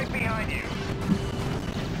them. Right behind you.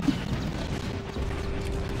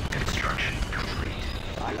 Construction complete.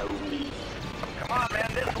 Follow me. Come on,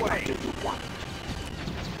 man, this way. What do you want?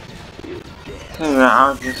 You dare. Okay,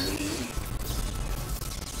 I'll just.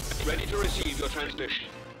 Ready to receive your transmission.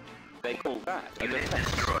 They call that a Unit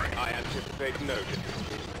defense. destroyed. I anticipate no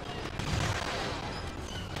difficulty.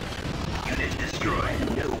 Unit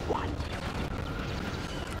destroyed. No one.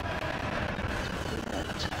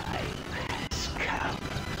 The time has come.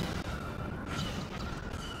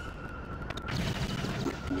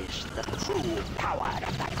 Witness the true power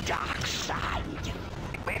of the dark side.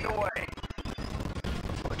 Lead the way.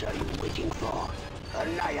 What are you waiting for?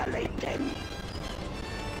 Annihilate them.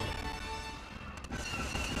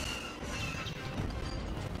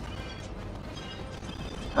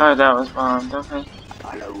 Oh, that was bombed. Okay.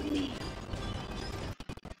 Follow me.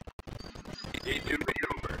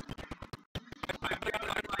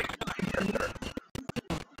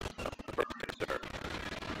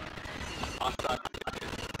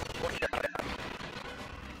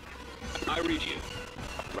 I read you.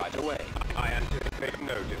 Right away. I anticipate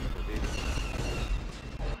no difficulties.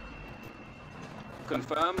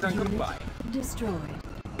 Confirmed and comply. Destroyed.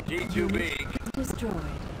 G2B, Destroyed.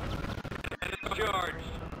 charged.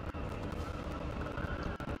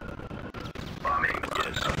 Bombing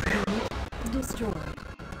run failed. Destroyed.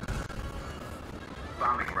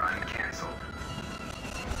 Bombing run cancelled.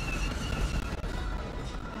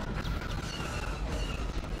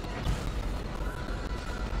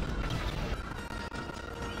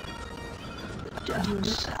 Dark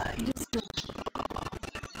side. Destroyed.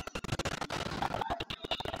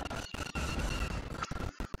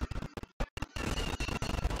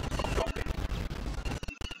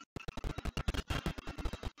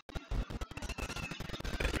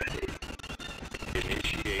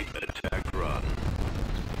 Initiate attack run.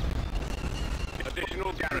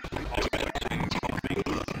 Additional garrison commencing bombing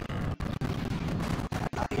run.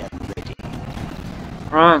 I am ready.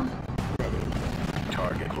 Run.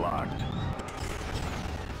 Target locked.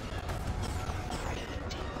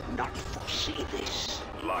 Did not foresee this.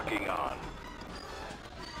 Locking on.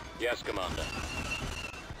 Yes, Commander.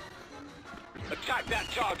 Attack that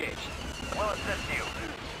target! We'll assist you.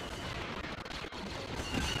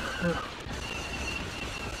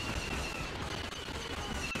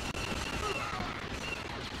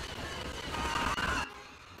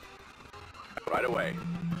 Right away.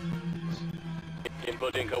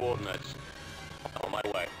 Inputting coordinates. On my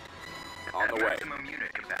way. On the At way. maximum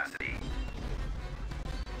unit capacity.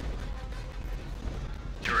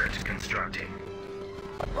 Turret constructing.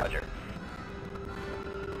 Roger.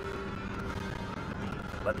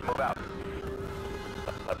 Let's move out.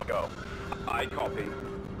 Let's go. I copy.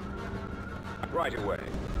 Right away.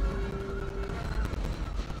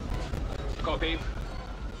 Copy.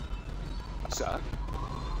 Sir.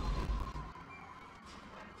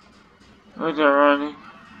 Where's that running?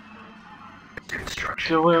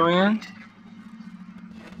 Construction. Do we win? complete.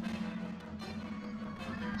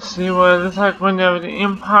 See what it's like whenever the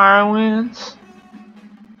Empire wins?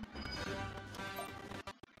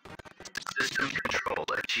 System control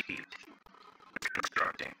achieved.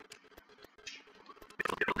 Constructing.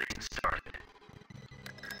 Building started.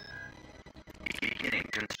 Beginning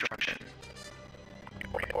construction.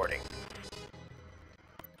 Reporting.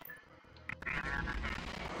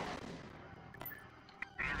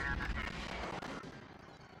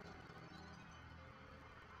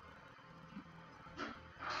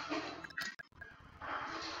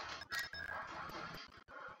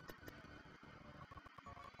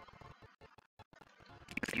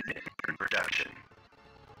 Unit in production.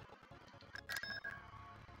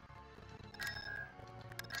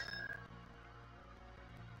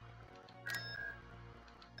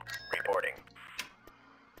 Reporting.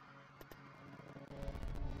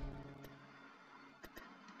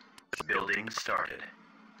 Building started.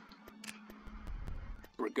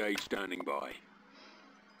 Brigade standing by.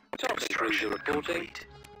 Construction complete.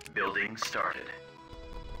 Building started.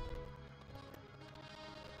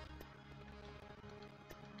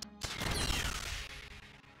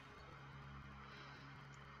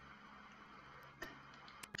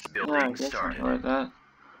 Yeah, I Building guess I'll started. like that.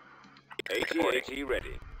 AT-AT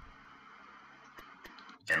ready.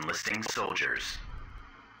 Enlisting soldiers.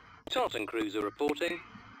 Tartan cruiser reporting.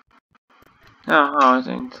 Now how I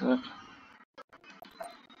think so.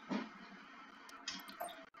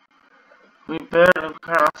 We barely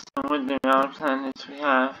crossed them with the amount of planets we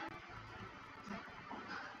have.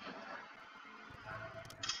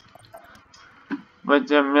 But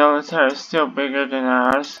their military is still bigger than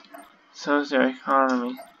ours, so is their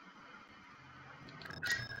economy.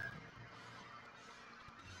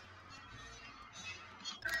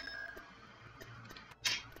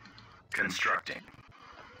 Constructing.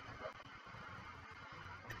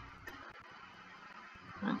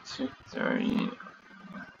 230.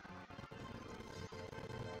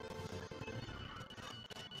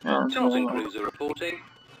 Yeah, Tartan cruiser reporting.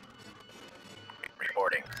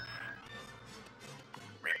 Reporting.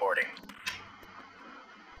 Reporting.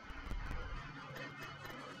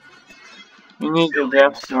 need the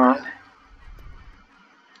Death Star.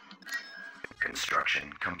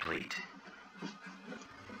 Construction complete.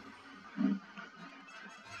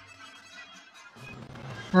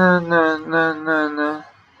 No.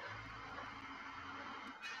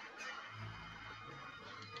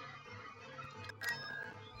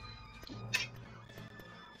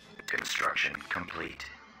 Construction complete.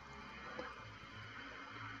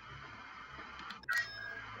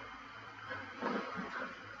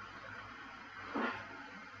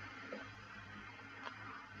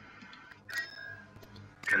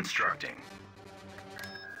 Constructing.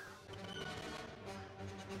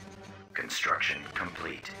 Construction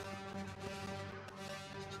complete.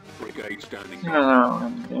 Brigade standing I don't know what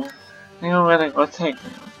I'm gonna do. I think I'm gonna go take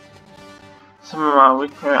some of my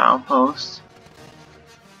weaker outposts.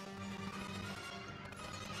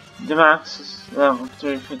 The max is level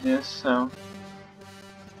 3 for this, so.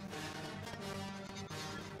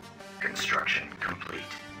 Construction complete.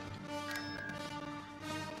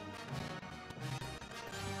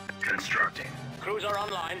 Constructing. Cruiser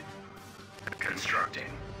online. Constructing.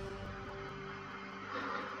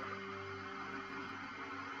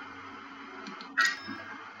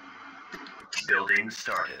 Building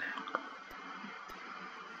started.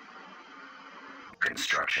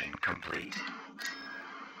 Construction complete.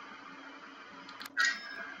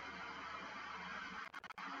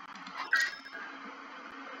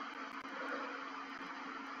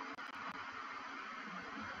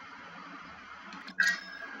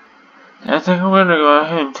 I think I'm gonna go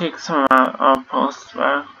ahead and take some of my outposts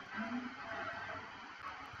back.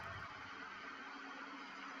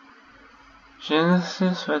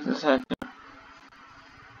 Genesis, what does that do?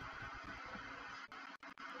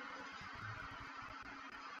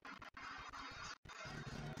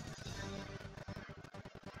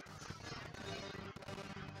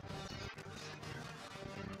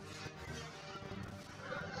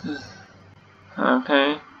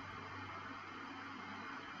 Okay.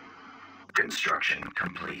 Construction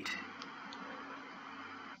complete.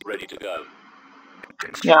 ready to go.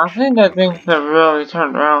 Yeah, I think that things have really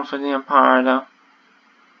turned around for the Empire, though.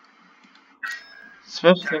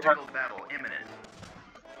 Especially if I Tactical battle imminent.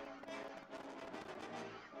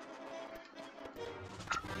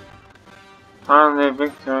 finally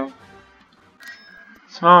victory.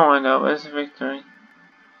 Small window, but it's a victory.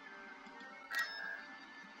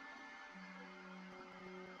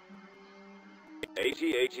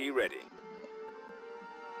 AT-AT ready.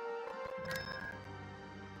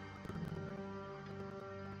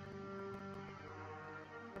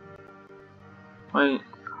 Wait,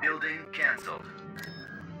 Building cancelled.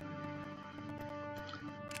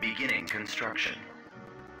 Beginning construction.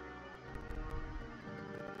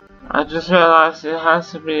 I just realized it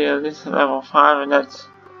has to be at least level 5 and that's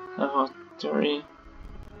level 3.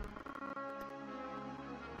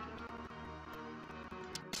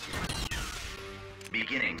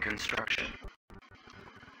 Beginning construction.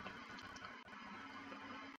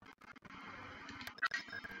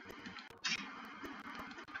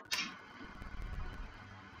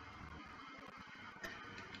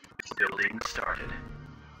 Building started.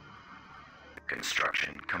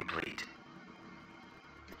 Construction complete.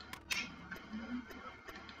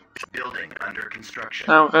 Building under construction.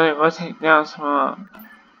 Now I'm gonna go take down some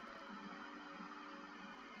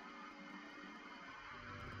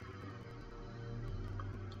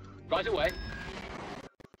Right away.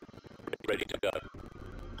 Ready to go.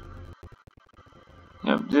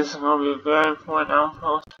 Yep, this is gonna be a very important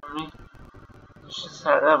outpost for me. It's just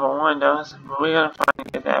that level 1 does, but we gotta finally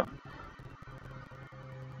get that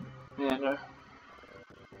better.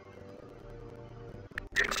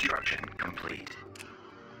 Construction complete.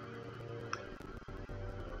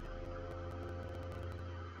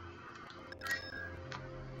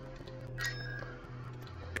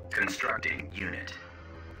 Constructing unit.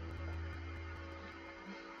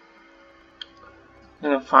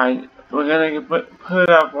 Gonna fight. We're gonna put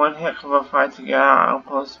up one heck of a fight to get our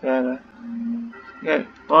outpost better.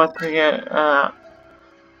 To get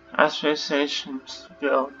Astro stations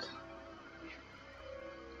built.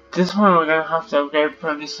 This one we're gonna have to upgrade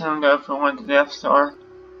pretty soon though if we want the Death Star.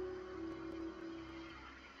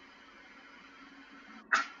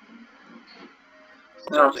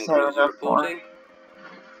 So I'm Starting saving cruiser up for it. reporting.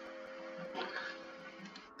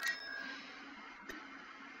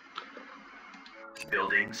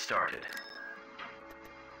 Building started.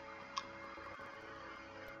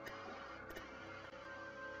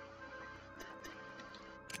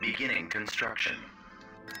 Beginning construction.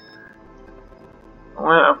 I'm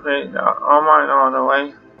gonna upgrade all mine all the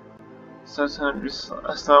way. So it's gonna be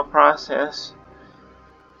a slow process.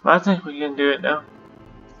 But I think we can do it though.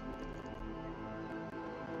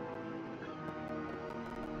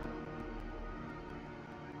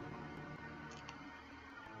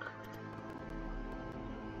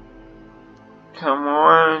 come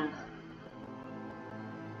on.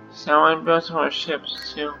 Someone built more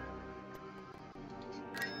ships too.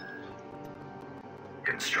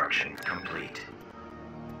 Construction complete.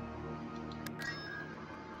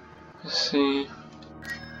 Let's see.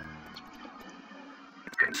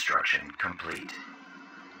 Construction complete.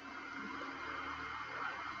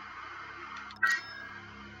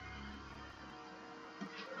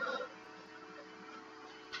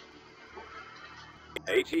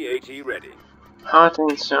 AT-AT ready.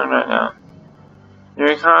 Hunting soon right now.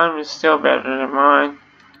 Your economy is still better than mine.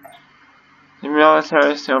 The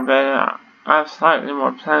military is still better. I have slightly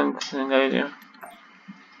more planets than they do.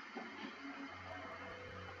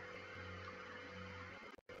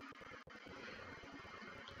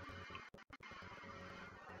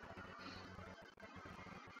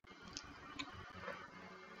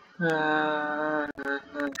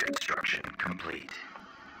 Construction complete.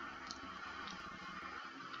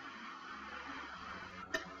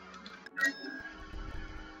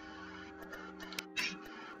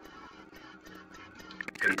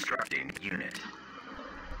 Constructing unit.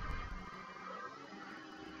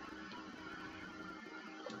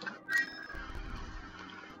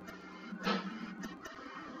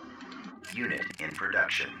 Unit in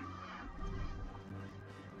production.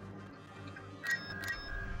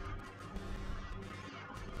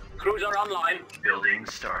 Cruiser online. Building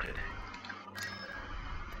started.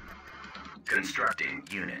 Constructing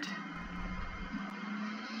unit.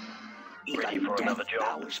 Ready for another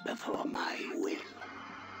job. Before my will.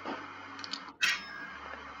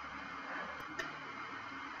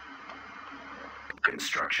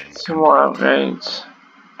 Construction Some more upgrades.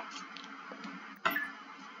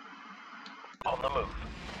 On the move.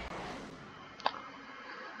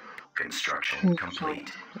 Construction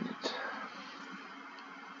complete.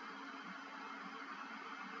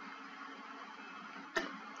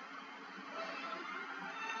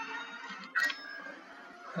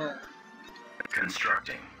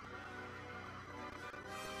 Constructing.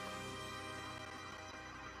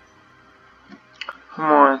 Come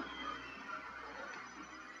on.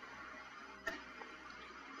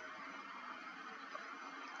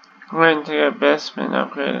 I'm waiting to get basement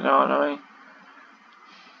upgraded all the way.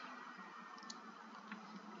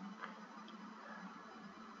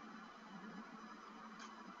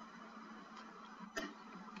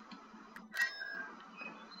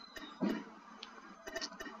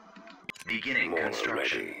 Beginning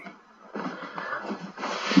construction.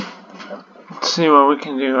 Let's see what we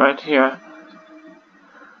can do right here.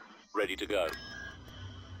 Ready to go.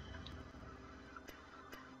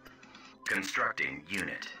 Constructing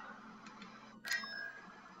unit.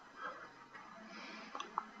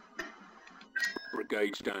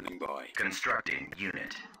 Brigade standing by. Constructing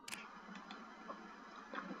unit.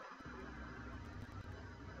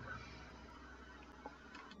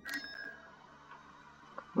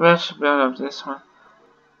 We should build up this one.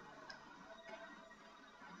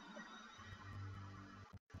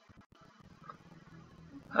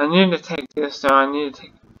 I need to take this though, I need to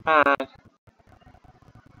take it bad.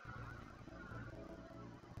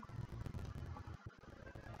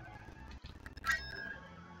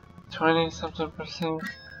 $20-something%.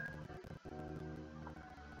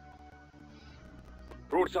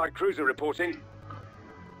 Broadside cruiser reporting.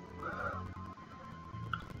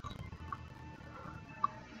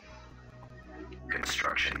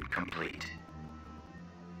 Construction complete.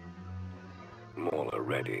 Mauler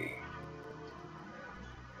ready.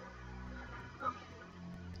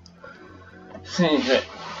 See,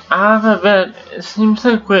 I have a bit. It seems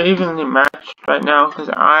like we're evenly matched right now because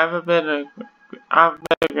I have better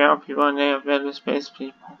ground people and they have better space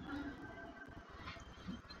people.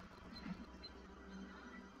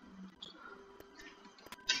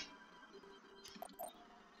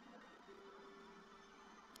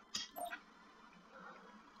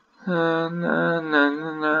 Na na na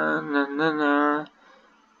na na na na.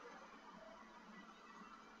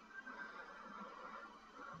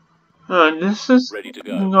 Oh, this is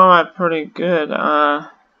going out pretty good.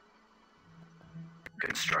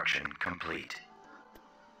 Construction complete.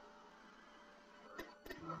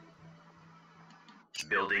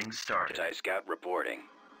 Building started. Scout reporting.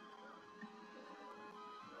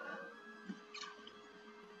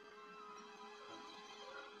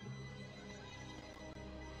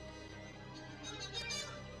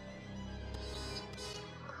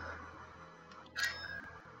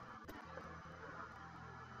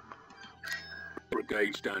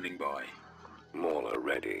 Brigade standing by. Mauler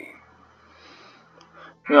ready.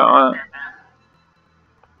 Yeah.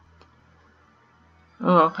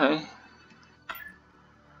 Oh, okay.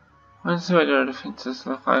 Let's see what their defenses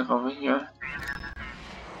look like over here.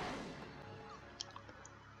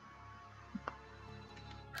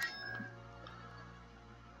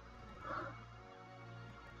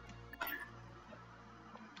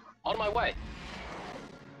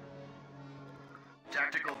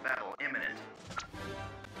 Tactical battle imminent.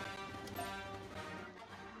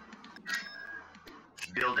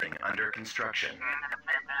 Building under construction.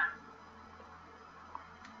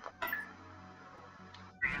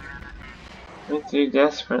 We do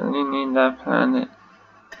desperately need that planet.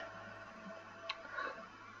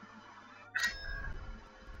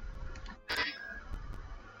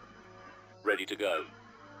 Ready to go.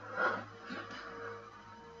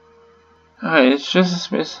 Alright, it's just a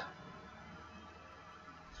space.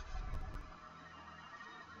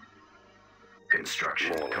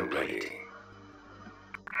 Construction complete.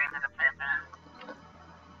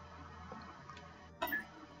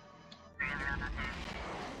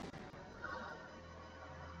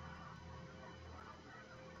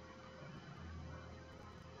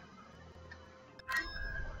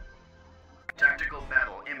 Tactical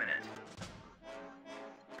battle imminent.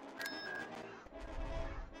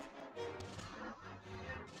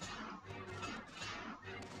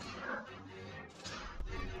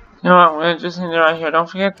 You know what, we're just gonna do it right here. Don't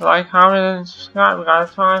forget to like, comment, and subscribe. We got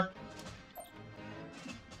a ton.